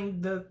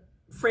smelling the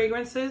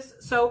fragrances.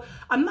 So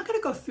I'm not going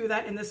to go through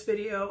that in this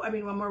video. I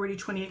mean, I'm already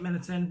 28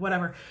 minutes in,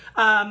 whatever.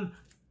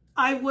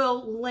 I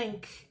will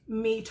link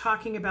me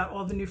talking about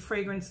all the new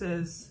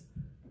fragrances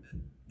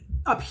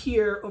up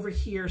here, over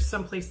here,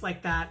 someplace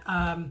like that.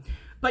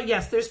 But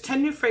yes, there's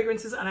 10 new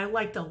fragrances and I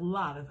liked a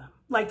lot of them.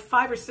 Like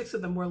 5 or 6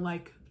 of them were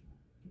like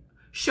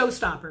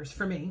showstoppers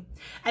for me.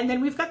 And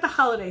then we've got the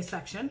holiday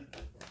section.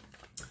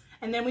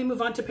 And then we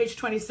move on to page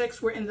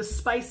 26. We're in the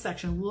spice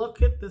section.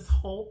 Look at this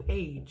whole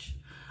page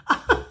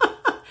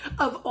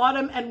of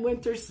autumn and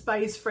winter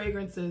spice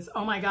fragrances.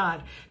 Oh my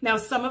God. Now,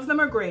 some of them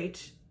are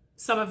great.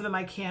 Some of them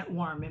I can't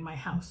warm in my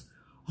house.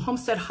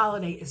 Homestead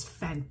Holiday is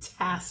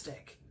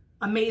fantastic.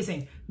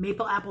 Amazing.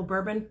 Maple apple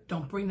bourbon,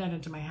 don't bring that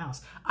into my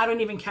house. I don't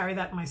even carry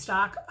that in my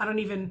stock. I don't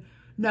even,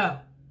 no,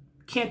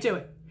 can't do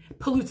it.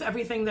 Pollutes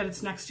everything that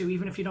it's next to,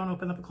 even if you don't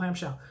open up a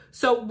clamshell.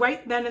 So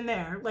right then and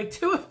there, like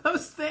 2 of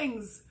those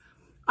things,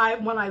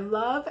 one I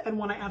love and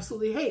one I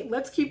absolutely hate.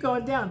 Let's keep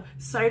going down.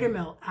 Cider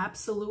Mill,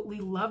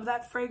 absolutely love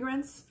that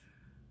fragrance.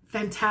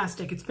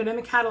 Fantastic. It's been in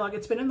the catalog.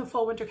 It's been in the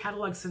fall winter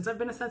catalog since I've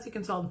been a Scentsy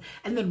consultant.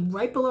 And then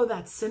right below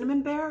that,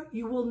 Cinnamon Bear,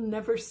 you will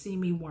never see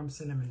me warm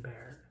Cinnamon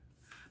Bear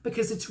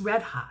because it's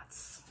red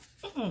hots.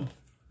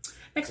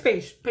 Next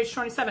page, page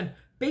 27,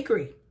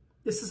 bakery.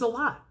 This is a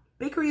lot.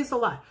 Bakery is a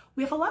lot.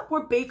 We have a lot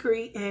more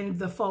bakery in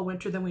the fall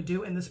winter than we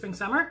do in the spring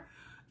summer.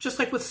 Just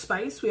like with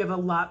spice, we have a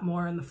lot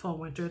more in the fall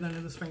winter than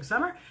in the spring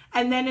summer.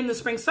 And then in the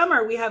spring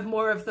summer, we have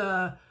more of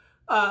the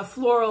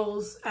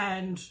florals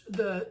and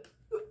the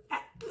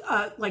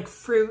like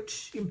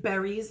fruit,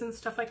 berries and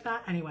stuff like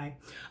that. Anyway,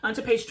 on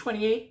to page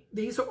 28.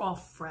 These are all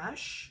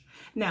fresh.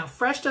 Now,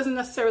 fresh doesn't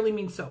necessarily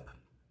mean soap.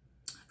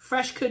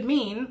 Fresh could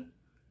mean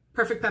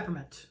Perfect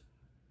Peppermint,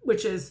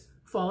 which is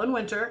fall and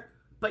winter,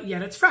 but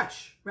yet it's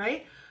fresh,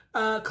 right?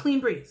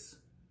 Clean Breeze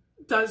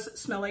does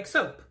smell like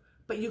soap,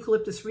 but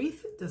Eucalyptus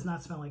Wreath does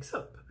not smell like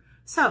soap.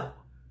 So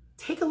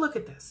take a look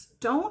at this.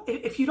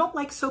 If you don't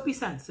like soapy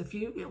scents, if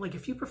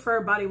you prefer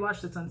a body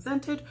wash that's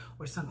unscented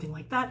or something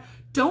like that,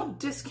 don't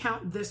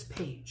discount this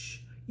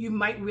page. You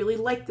might really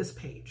like this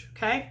page,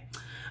 okay?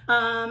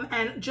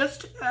 And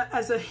just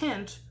as a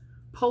hint,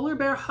 Polar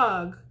Bear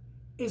Hug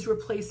is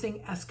replacing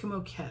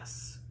Eskimo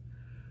Kiss.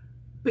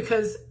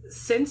 Because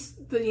since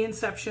the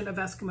inception of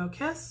Eskimo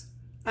Kiss,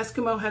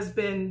 Eskimo has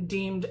been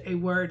deemed a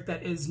word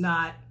that is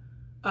not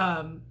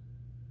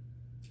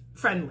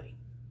friendly.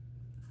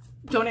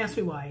 Don't ask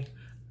me why.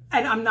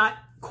 And I'm not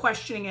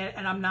questioning it,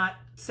 and I'm not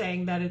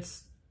saying that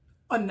it's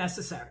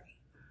unnecessary.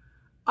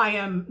 I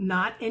am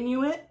not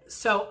Inuit,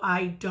 so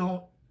I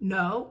don't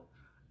know.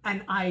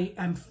 And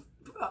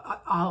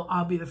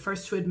I'll be the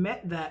first to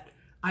admit that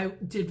I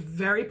did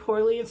very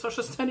poorly in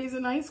social studies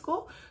in high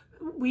school.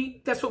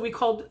 That's what we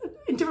called,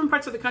 in different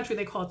parts of the country,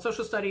 they call it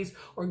social studies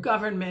or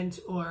government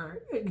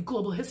or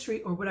global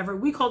history or whatever.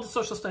 We called it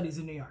social studies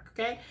in New York,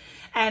 okay?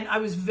 And I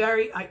was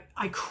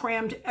I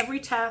crammed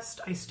every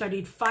test. I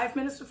studied 5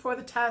 minutes before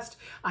the test.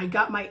 I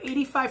got my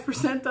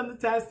 85% on the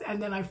test,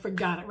 and then I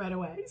forgot it right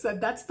away. So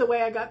that's the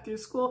way I got through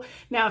school.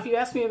 Now, if you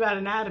ask me about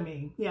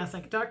anatomy, yes,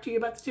 I can talk to you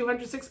about the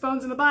 206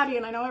 bones in the body,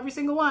 and I know every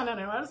single one, and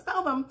I know how to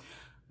spell them.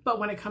 But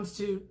when it comes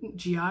to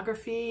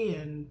geography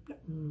and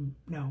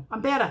no, I'm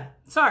bad at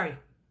it. Sorry.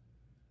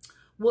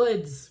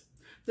 Woods.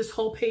 This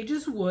whole page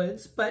is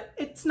woods, but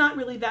it's not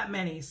really that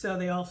many. So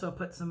they also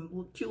put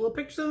some cute little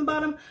pictures on the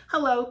bottom.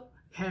 Hello.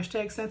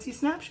 Hashtag Scentsy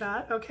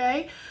Snapshot.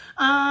 Okay.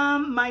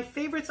 My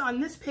favorites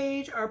on this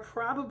page are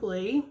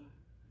probably,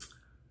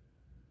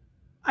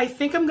 I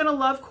think I'm going to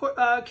love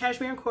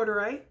Cashmere and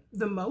Corduroy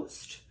the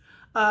most.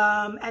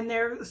 And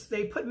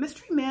they put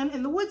Mystery Man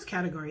in the woods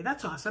category.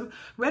 That's awesome.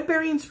 Red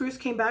Berry and Spruce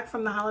came back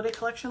from the holiday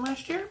collection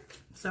last year.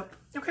 So,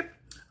 okay,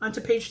 on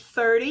to page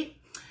 30.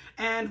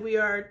 And we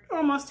are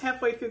almost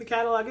halfway through the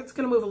catalog. It's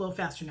going to move a little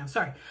faster now.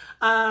 Sorry.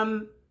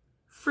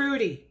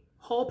 Fruity.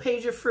 Whole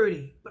page of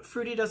fruity. But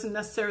fruity doesn't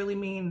necessarily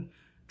mean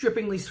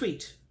drippingly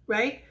sweet,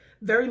 right?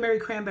 Very Merry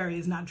Cranberry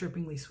is not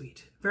drippingly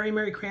sweet. Very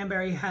Merry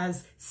Cranberry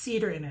has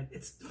cedar in it.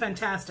 It's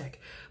fantastic.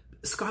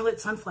 Scarlet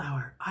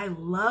Sunflower. I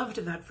loved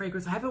that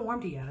fragrance. I haven't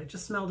warmed it yet. I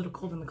just smelled it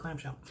cold in the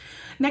clamshell.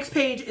 Next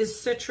page is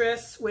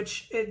citrus,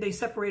 which they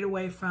separate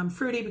away from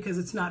fruity because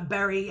it's not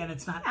berry and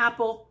it's not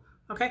apple.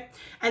 Okay.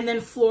 And then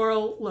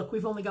floral. Look,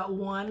 we've only got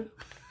one.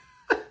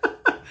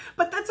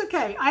 But that's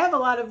okay. I have a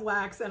lot of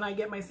wax and I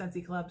get my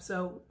Scentsy Club,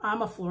 so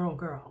I'm a floral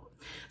girl.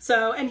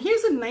 So, and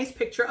here's a nice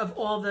picture of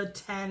all the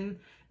 10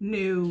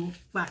 new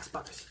wax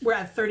bars. We're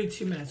at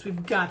 32 minutes.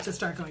 We've got to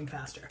start going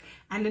faster.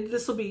 And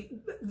this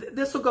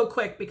will go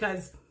quick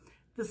because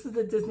this is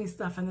the Disney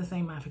stuff and this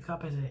ain't my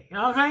cup of tea.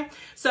 Okay.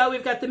 So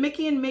we've got the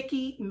Mickey and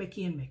Mickey.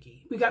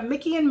 We got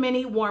Mickey and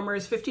Minnie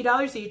warmers,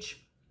 $50 each.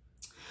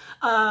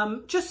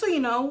 Just so you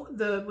know,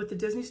 with the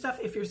Disney stuff,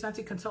 if you're a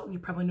Scentsy consultant, you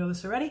probably know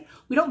this already.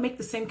 We don't make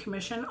the same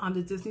commission on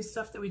the Disney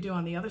stuff that we do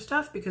on the other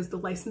stuff because the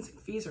licensing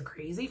fees are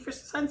crazy for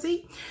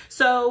Scentsy.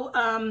 So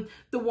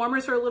the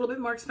warmers are a little bit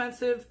more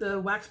expensive. The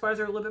wax bars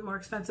are a little bit more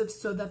expensive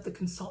so that the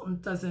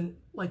consultant doesn't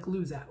like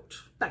lose out,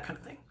 that kind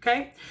of thing.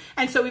 Okay.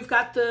 And so we've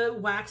got the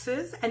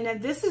waxes, and then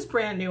this is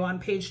brand new on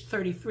page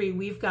 33.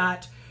 We've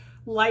got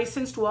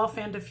licensed wall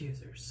fan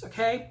diffusers.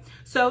 Okay.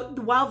 So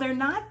while they're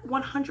not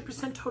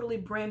 100% totally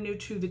brand new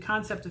to the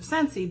concept of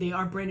Scentsy, they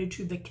are brand new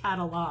to the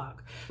catalog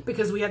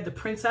because we had the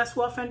Princess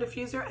wall fan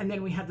diffuser and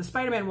then we had the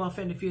Spider-Man wall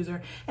fan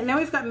diffuser. And now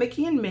we've got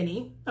Mickey and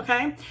Minnie.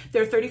 Okay.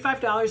 They're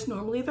 $35.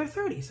 Normally they're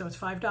 $30. So it's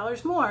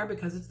 $5 more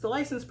because it's the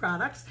licensed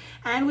products.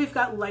 And we've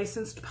got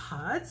licensed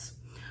pods.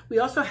 We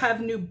also have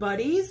new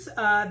buddies.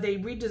 They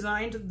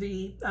redesigned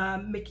the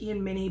Mickey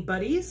and Minnie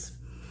buddies.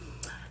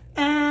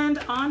 And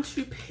on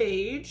to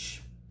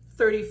page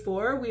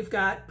 34, we've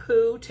got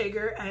Pooh,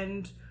 Tigger,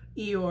 and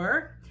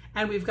Eeyore.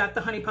 And we've got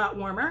the Honey Pot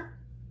Warmer.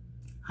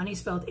 Honey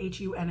spelled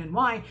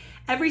H-U-N-N-Y.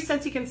 Every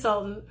Scentsy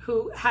consultant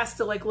who has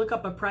to like look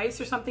up a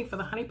price or something for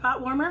the Honey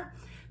Pot Warmer,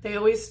 they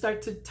always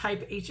start to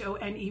type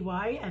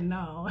H-O-N-E-Y, and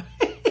no,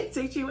 it's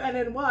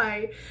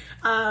H-U-N-N-Y.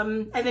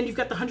 And then you've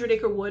got the 100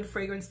 Acre Wood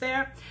fragrance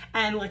there.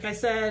 And like I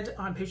said,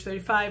 on page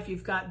 35,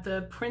 you've got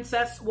the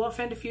Princess Wall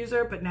Fan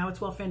Diffuser, but now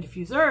it's Wall Fan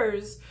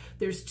Diffusers.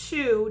 There's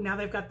two. Now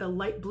they've got the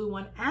light blue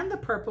one and the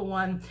purple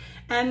one.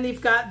 And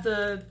they've got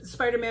the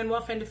Spider-Man Wall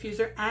Fan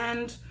Diffuser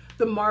and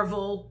the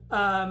Marvel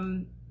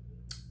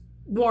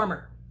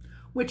Warmer,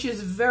 which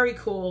is very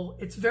cool.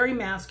 It's very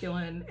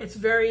masculine. It's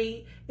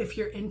very, if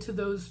you're into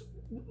those,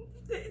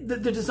 the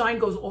design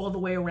goes all the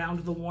way around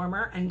the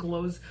warmer and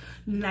glows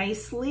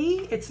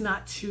nicely. It's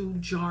not too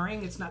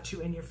jarring. It's not too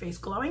in your face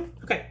glowing.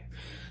 Okay.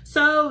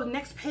 So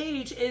next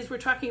page is we're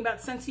talking about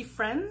Scentsy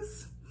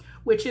Friends,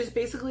 which is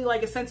basically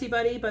like a Scentsy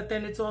buddy, but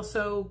then it's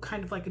also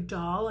kind of like a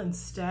doll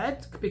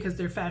instead because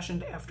they're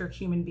fashioned after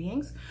human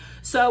beings.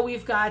 So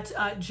we've got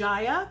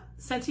Jaya,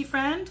 Scentsy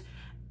Friend,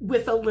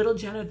 with a little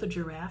Jenna the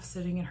Giraffe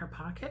sitting in her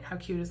pocket. How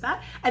cute is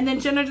that? And then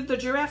Jenna the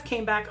Giraffe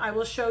came back. I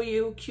will show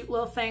you a cute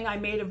little thing I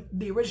made of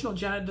the original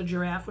Jenna the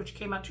Giraffe, which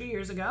came out 2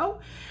 years ago.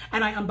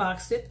 And I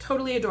unboxed it.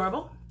 Totally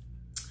adorable.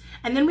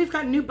 And then we've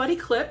got new buddy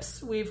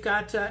clips. We've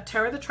got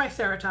Terra the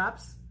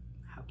Triceratops.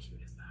 How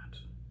cute is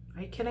that?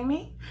 Are you kidding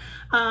me?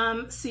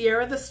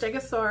 Sierra the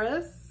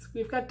Stegosaurus.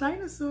 We've got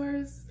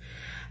dinosaurs.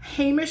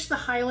 Hamish the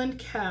Highland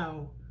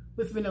Cow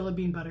with vanilla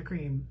bean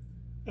buttercream.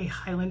 A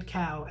Highland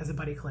cow as a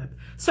buddy clip.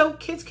 So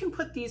kids can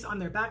put these on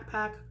their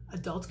backpack.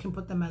 Adults can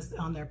put them as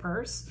on their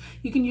purse.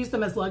 You can use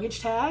them as luggage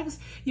tags.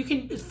 You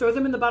can throw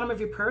them in the bottom of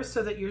your purse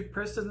so that your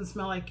purse doesn't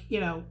smell like, you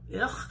know,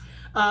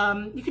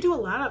 ugh. You could do a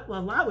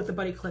lot with the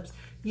buddy clips.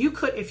 You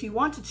could, if you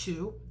wanted to,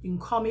 you can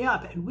call me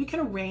up and we can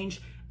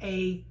arrange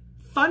a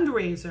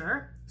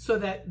fundraiser so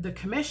that the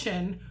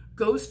commission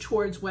goes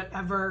towards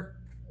whatever,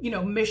 you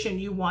know, mission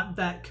you want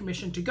that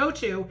commission to go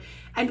to,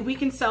 and we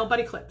can sell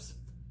buddy clips.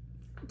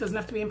 It doesn't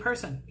have to be in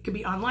person. It could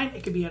be online.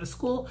 It could be at a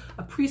school,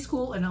 a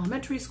preschool, an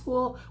elementary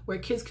school, where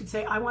kids could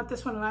say, I want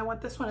this one and I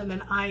want this one. And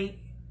then I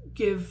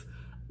give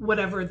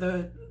whatever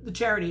the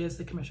charity is,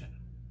 the commission.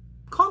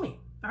 Call me.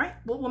 All right.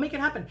 We'll make it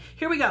happen.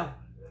 Here we go.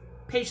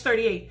 Page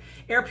 38,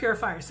 air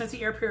purifier,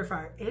 Scentsy air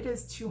purifier. It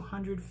is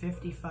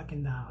 $250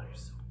 fucking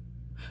dollars.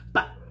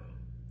 But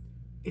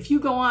if you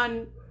go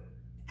on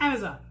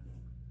Amazon,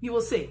 you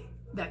will see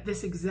that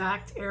this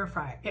exact air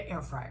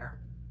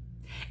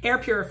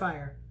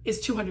purifier is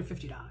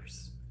 $250.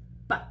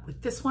 But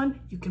with this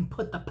one, you can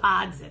put the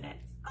pods in it.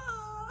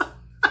 Oh.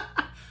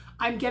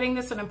 I'm getting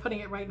this and I'm putting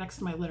it right next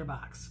to my litter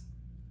box.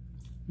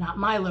 Not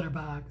my litter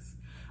box,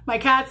 my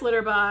cat's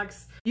litter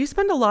box. You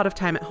spend a lot of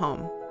time at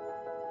home.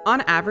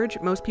 On average,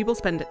 most people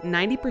spend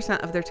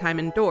 90% of their time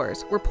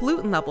indoors, where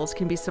pollutant levels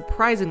can be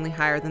surprisingly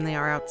higher than they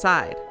are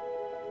outside.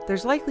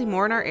 There's likely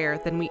more in our air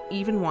than we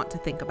even want to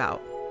think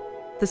about.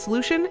 The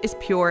solution is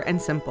pure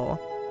and simple.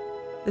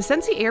 The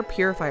Scentsy air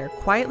purifier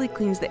quietly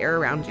cleans the air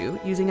around you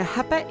using a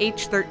HEPA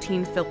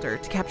H13 filter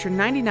to capture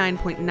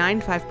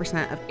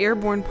 99.95% of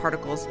airborne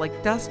particles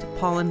like dust,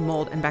 pollen,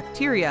 mold, and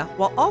bacteria,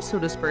 while also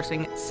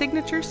dispersing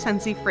signature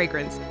Scentsy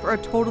fragrance for a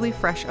totally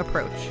fresh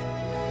approach.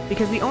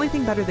 Because the only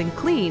thing better than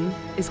clean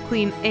is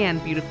clean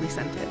and beautifully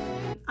scented.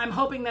 I'm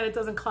hoping that it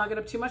doesn't clog it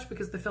up too much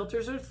because the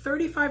filters are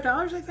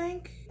 $35, I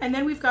think. And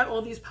then we've got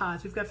all these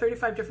pods. We've got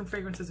 35 different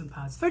fragrances in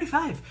pods.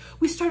 35.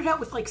 We started out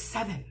with like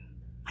 7.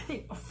 I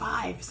think, or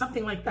 5,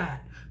 something like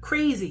that.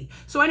 Crazy.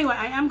 So anyway,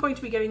 I am going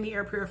to be getting the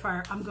air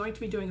purifier. I'm going to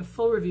be doing a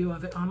full review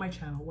of it on my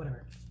channel,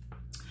 whatever.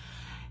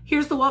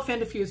 Here's the wall fan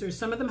diffusers.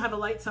 Some of them have a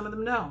light, some of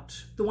them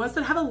don't. The ones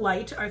that have a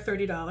light are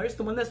 $30.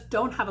 The ones that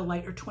don't have a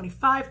light are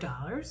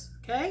 $25,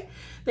 okay?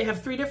 They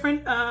have 3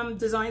 different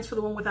designs for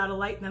the one without a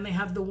light, and then they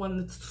have the one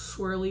that's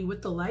swirly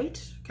with the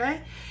light,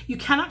 okay? You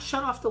cannot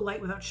shut off the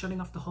light without shutting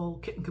off the whole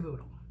kit and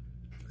caboodle.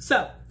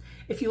 So,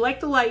 if you like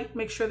the light,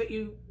 make sure that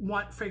you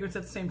want fragrance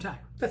at the same time.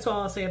 That's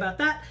all I'll say about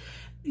that.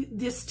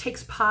 This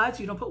takes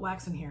pods. You don't put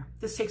wax in here.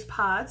 This takes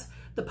pods.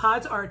 The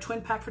pods are a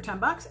twin pack for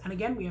 $10. And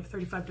again, we have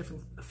 35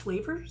 different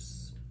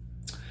flavors.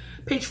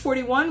 Page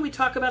 41, we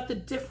talk about the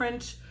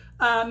different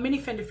mini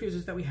fan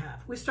diffusers that we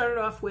have. We started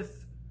off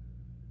with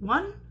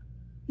 1?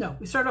 No,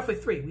 we started off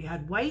with 3. We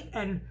had white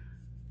and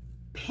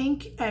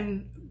pink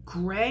and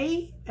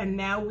gray. And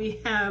now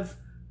we have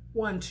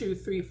 1, 2,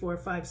 3, 4,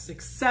 5,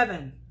 6,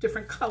 7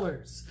 different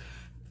colors.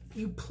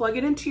 You plug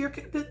it into your,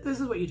 this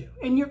is what you do,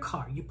 in your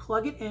car. You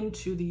plug it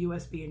into the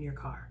USB in your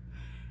car.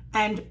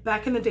 And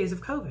back in the days of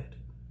COVID,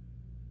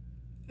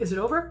 is it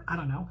over? I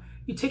don't know.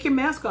 You take your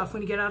mask off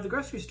when you get out of the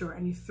grocery store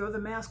and you throw the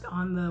mask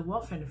on the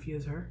wall fan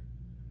diffuser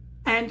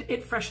and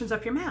it freshens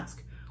up your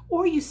mask.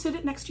 Or you sit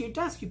it next to your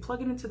desk, you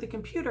plug it into the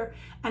computer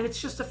and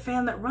it's just a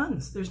fan that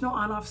runs. There's no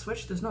on-off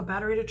switch, there's no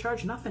battery to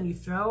charge, nothing. You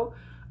throw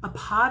a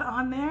pod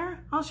on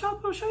there. I'll show you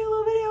a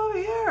little video over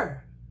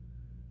here.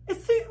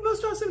 It's the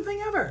most awesome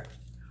thing ever.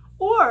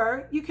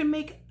 Or you can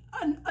make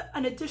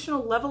an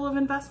additional level of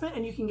investment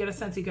and you can get a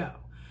Scentsy Go.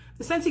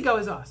 The Scentsy Go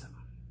is awesome.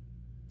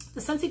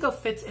 The Scentsy Go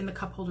fits in the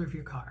cup holder of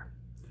your car.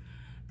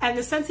 And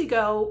the Scentsy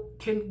Go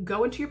can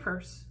go into your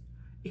purse.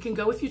 It can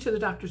go with you to the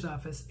doctor's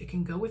office. It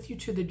can go with you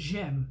to the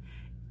gym.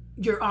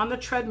 You're on the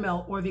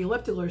treadmill or the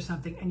elliptical or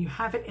something and you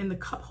have it in the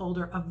cup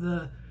holder of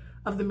the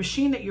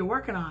machine that you're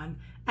working on,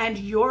 and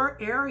your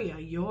area,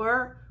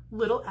 your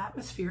little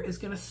atmosphere is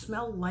gonna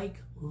smell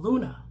like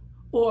Luna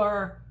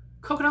or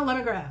coconut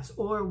lemongrass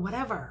or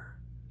whatever.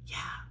 Yeah,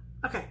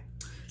 okay.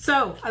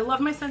 So I love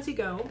my Scentsy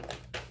Go.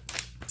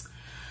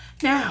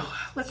 Now,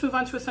 let's move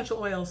on to essential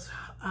oils.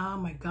 Oh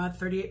my God,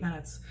 38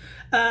 minutes.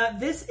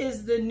 This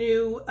is the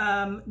new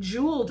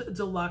Jeweled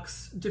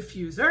Deluxe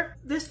Diffuser.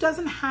 This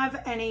doesn't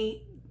have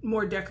any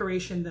more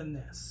decoration than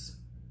this.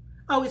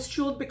 Oh, it's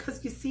jeweled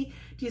because you see,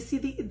 do you see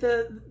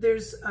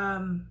there's,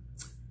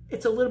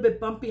 it's a little bit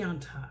bumpy on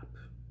top.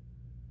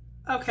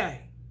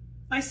 Okay,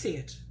 I see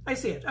it. I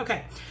see it.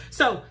 Okay,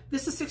 so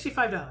this is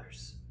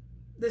 $65.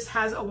 This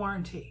has a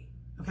warranty,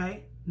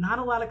 okay? Not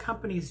a lot of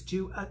companies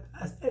do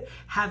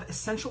have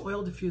essential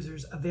oil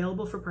diffusers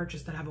available for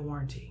purchase that have a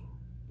warranty.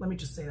 Let me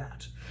just say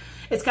that.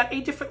 It's got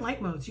 8 different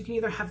light modes. You can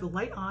either have the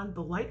light on,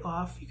 the light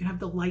off. You can have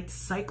the light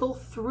cycle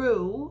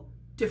through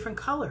different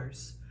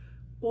colors,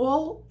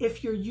 all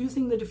if you're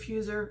using the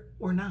diffuser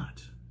or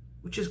not,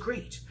 which is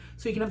great.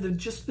 So you can have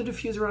just the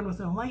diffuser on with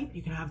no light.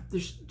 You can have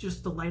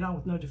just the light on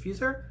with no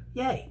diffuser.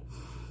 Yay.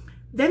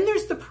 Then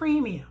there's the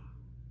premium,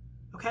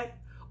 okay?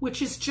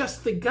 Which is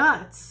just the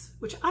guts,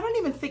 which I don't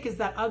even think is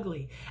that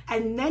ugly.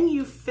 And then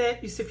you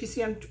fit, if you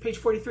see on page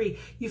 43,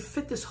 you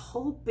fit this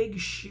whole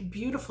big,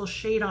 beautiful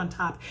shade on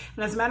top.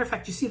 And as a matter of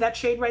fact, you see that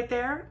shade right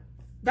there?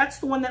 That's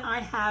the one that I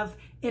have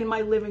in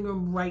my living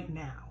room right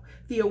now,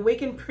 the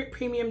Awaken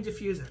Premium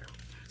Diffuser.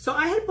 So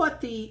I had bought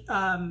the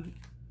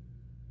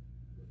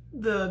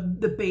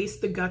base,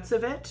 the guts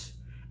of it,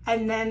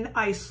 and then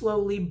I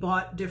slowly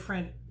bought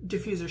different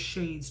diffuser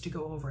shades to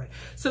go over it.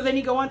 So then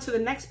you go on to the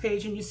next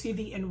page and you see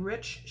the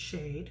Enrich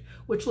shade,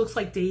 which looks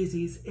like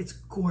daisies. It's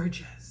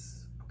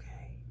gorgeous,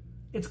 okay?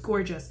 It's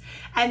gorgeous.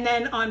 And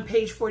then on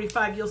page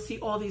 45, you'll see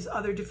all these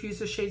other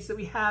diffuser shades that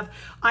we have.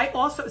 I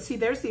also, see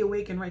there's the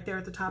Awaken right there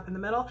at the top in the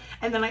middle.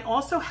 And then I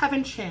also have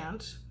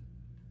Enchant.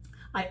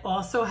 I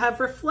also have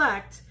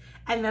Reflect.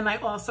 And then I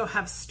also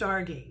have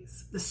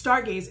Stargaze. The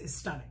Stargaze is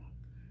stunning.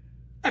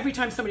 Every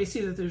time somebody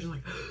sees it, they're just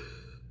like,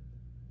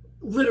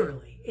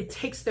 literally, it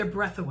takes their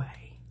breath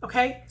away,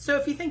 okay? So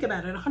if you think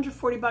about it,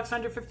 140 bucks,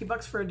 150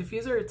 bucks for a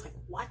diffuser, it's like,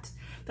 what?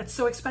 That's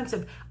so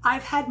expensive.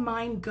 I've had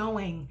mine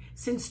going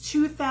since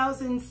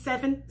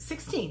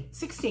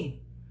 2016.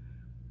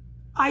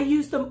 I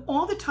use them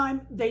all the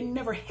time. They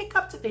never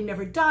hiccuped, they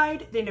never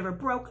died, they never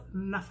broke,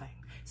 nothing.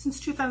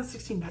 Since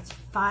 2016, that's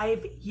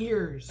 5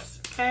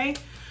 years, okay?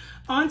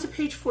 On to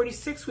page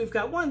 46, we've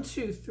got 1,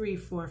 2, 3,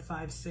 4,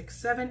 5, 6,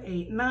 7,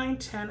 8, 9,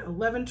 10,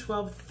 11,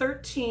 12,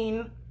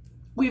 13.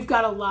 We've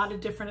got a lot of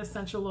different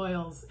essential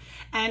oils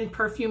and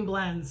perfume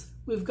blends.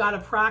 We've got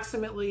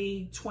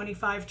approximately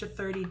 25 to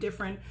 30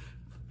 different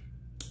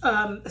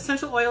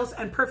essential oils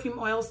and perfume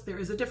oils. There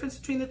is a difference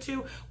between the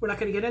two. We're not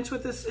going to get into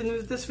it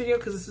in this video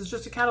because this is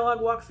just a catalog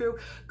walkthrough.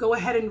 Go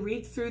ahead and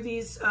read through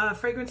these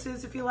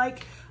fragrances if you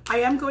like.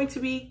 I am going to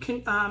be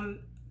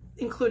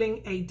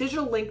including a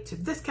digital link to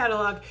this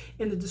catalog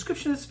in the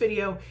description of this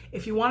video.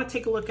 If you want to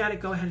take a look at it,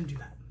 go ahead and do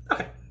that.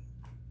 Okay.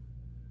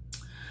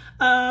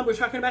 We're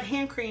talking about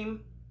hand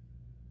cream.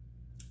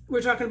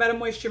 We're talking about a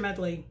moisture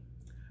medley.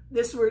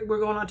 We're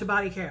going on to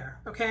body care,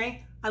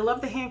 okay? I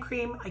love the hand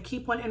cream. I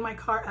keep one in my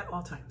car at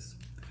all times,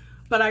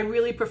 but I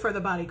really prefer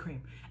the body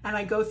cream. And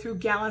I go through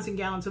gallons and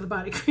gallons of the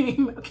body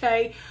cream,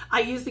 okay?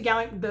 I use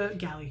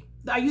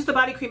I use the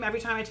body cream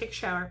every time I take a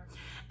shower.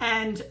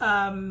 And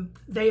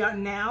they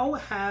now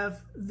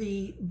have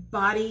the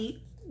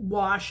body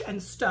wash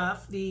and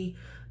stuff, the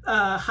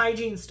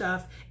hygiene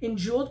stuff in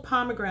Jeweled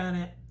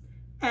Pomegranate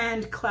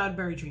and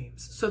Cloudberry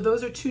Dreams. So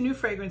those are two new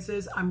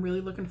fragrances. I'm really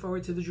looking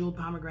forward to the Jeweled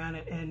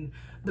Pomegranate and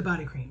the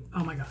body cream.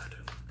 Oh my God,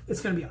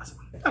 it's gonna be awesome.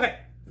 Okay,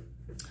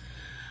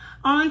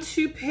 on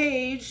to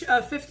page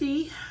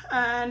 50,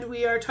 and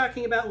we are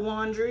talking about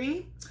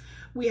laundry.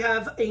 We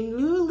have a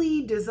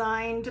newly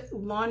designed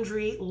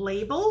laundry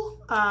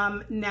label.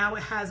 Now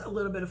it has a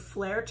little bit of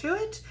flair to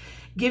it.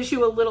 Gives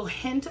you a little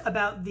hint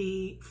about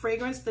the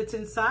fragrance that's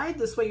inside.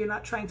 This way you're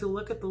not trying to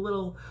look at the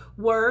little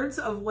words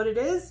of what it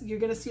is. You're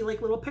gonna see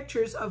like little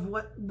pictures of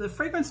what the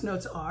fragrance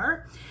notes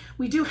are.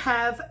 We do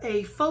have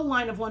a full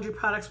line of laundry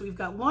products. We've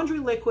got laundry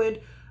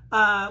liquid,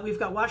 we've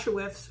got washer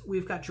whiffs,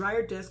 we've got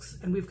dryer discs,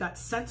 and we've got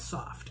Scent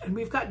Soft. And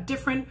we've got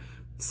different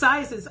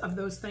sizes of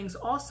those things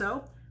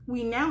also.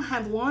 We now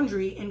have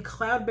laundry in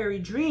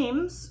Cloudberry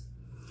Dreams.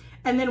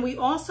 And then we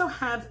also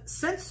have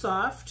Scentsy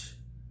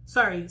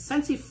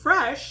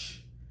Fresh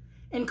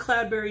in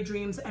Cloudberry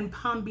Dreams and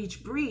Palm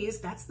Beach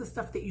Breeze. That's the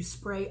stuff that you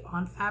spray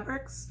on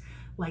fabrics,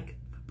 like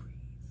Breeze.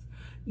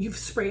 You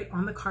spray it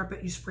on the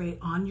carpet, you spray it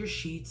on your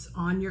sheets,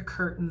 on your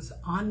curtains,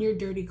 on your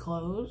dirty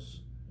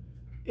clothes,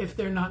 if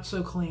they're not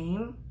so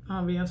clean,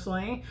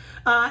 obviously.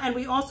 And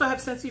we also have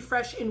Scentsy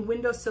Fresh in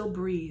Windowsill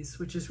Breeze,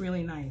 which is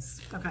really nice.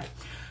 Okay.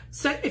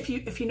 So if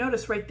you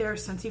notice right there,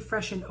 Scentsy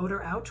Fresh and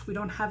Odor Out, we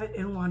don't have it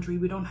in laundry,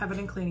 we don't have it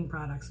in cleaning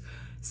products.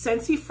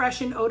 Scentsy Fresh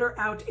and Odor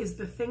Out is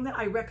the thing that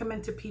I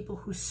recommend to people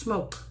who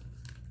smoke.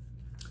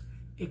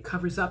 It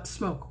covers up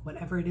smoke,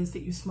 whatever it is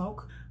that you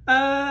smoke.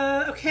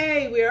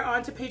 Okay, we are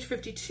on to page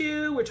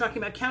 52. We're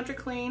talking about Counter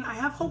Clean. I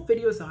have whole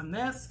videos on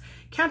this.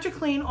 Counter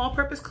Clean,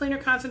 all-purpose cleaner,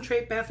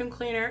 concentrate, bathroom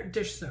cleaner,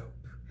 dish soap.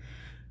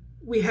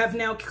 We have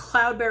now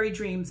Cloudberry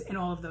Dreams in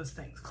all of those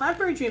things.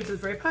 Cloudberry Dreams is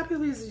very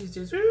popular these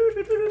days.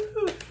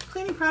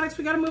 Cleaning products,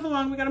 we gotta move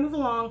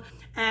along,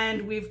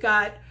 And we've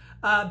got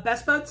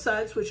Best Bud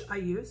Suds, which I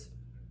use.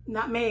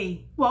 Not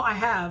me, well, I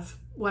have,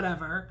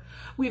 whatever.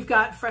 We've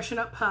got Freshen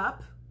Up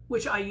Pup,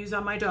 which I use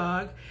on my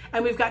dog.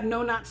 And we've got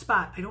No Knot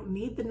Spot. I don't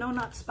need the No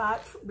Knot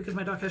Spot because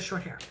my dog has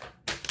short hair.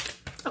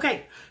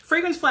 Okay,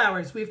 fragrance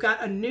flowers. We've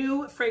got a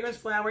new fragrance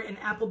flower in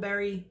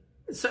Winterberry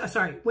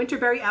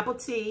Apple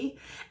Tea.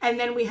 And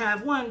then we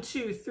have 1,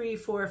 2, 3,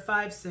 4,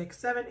 5, 6,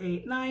 7,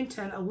 8, 9,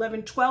 10,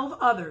 11, 12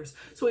 others.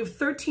 So we have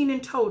 13 in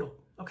total,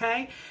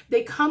 okay?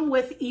 They come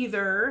with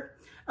either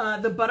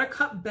the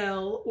Buttercup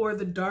Belle or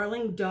the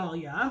Darling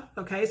Dahlia,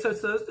 okay? So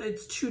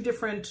it's two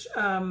different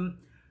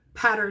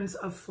patterns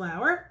of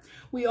flower.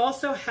 We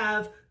also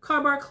have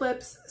car bar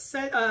clips,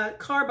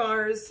 car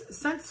bars,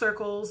 scent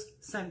circles,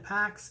 scent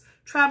packs,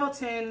 travel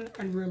tin,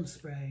 and room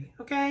spray,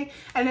 okay?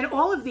 And then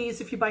all of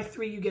these, if you buy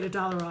 3, you get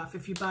 $1 off.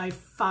 If you buy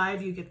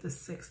 5, you get the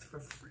 6th for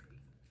free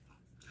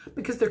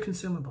because they're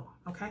consumable,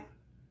 okay?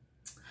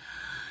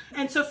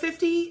 And so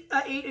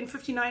 58 and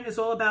 59 is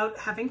all about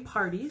having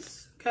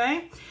parties,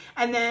 okay?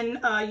 And then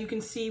you can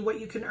see what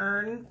you can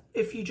earn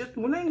if you just,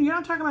 you're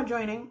not talking about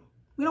joining.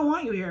 We don't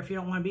want you here if you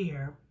don't want to be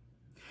here.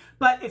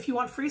 But if you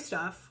want free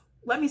stuff,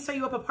 let me set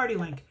you up a party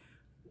link.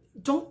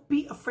 Don't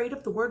be afraid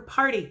of the word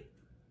party.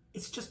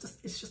 It's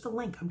just a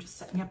link. I'm just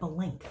setting up a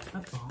link,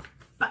 that's all.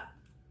 But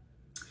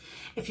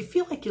if you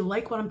feel like you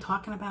like what I'm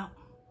talking about,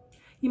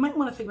 you might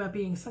want to think about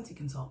being a Scentsy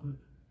consultant.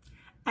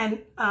 And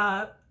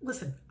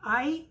listen,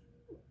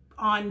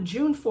 on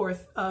June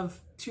 4th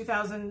of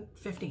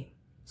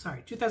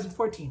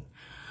 2014,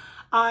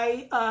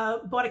 I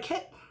bought a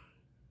kit.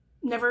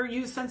 Never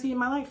used Scentsy in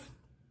my life.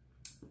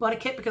 Bought a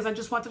kit because I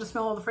just wanted to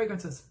smell all the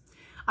fragrances.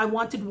 I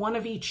wanted one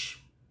of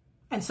each.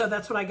 And so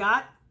that's what I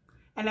got.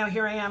 And now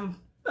here I am,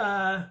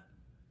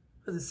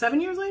 was it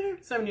 7 years later?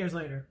 7 years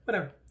later,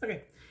 whatever.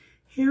 Okay,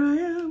 here I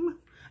am.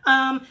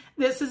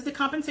 This is the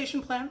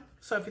compensation plan.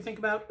 So if you think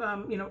about,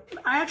 you know,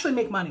 I actually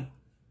make money.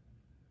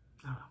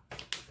 I don't know.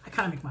 I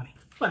kind of make money,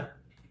 whatever.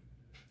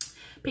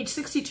 Page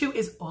 62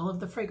 is all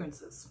of the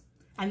fragrances.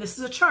 And this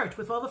is a chart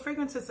with all the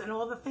fragrances and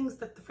all the things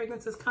that the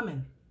fragrances come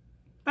in,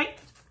 right?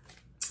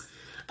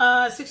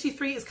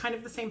 63 is kind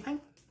of the same thing.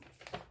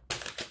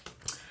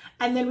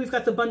 And then we've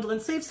got the bundle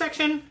and save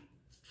section,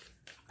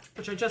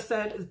 which I just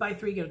said is buy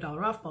 3, get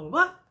 $1 off, blah, blah,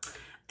 blah.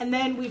 And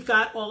then we've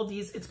got all of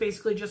these. It's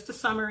basically just a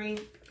summary,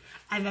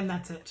 and then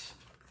that's it.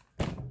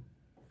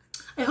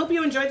 I hope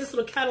you enjoyed this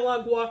little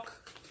catalog walk.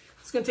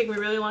 It's going to take me a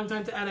really long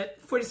time to edit.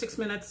 46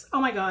 minutes.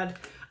 Oh my God.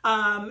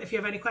 If you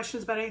have any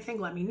questions about anything,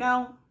 let me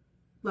know.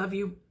 Love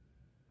you.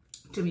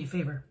 Do me a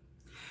favor.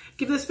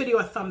 Give this video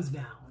a thumbs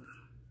down.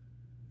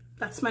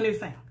 That's my new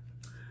thing.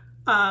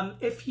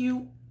 If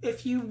you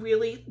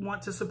really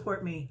want to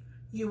support me,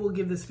 you will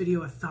give this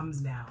video a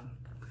thumbs down.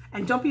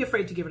 And don't be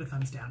afraid to give it a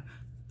thumbs down.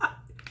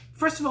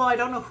 First of all, I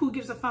don't know who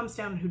gives a thumbs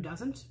down and who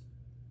doesn't.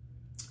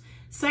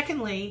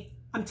 Secondly,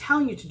 I'm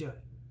telling you to do it.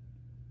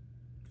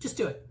 Just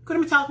do it. Go to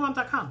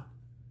MetallicaMom.com.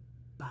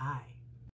 Bye.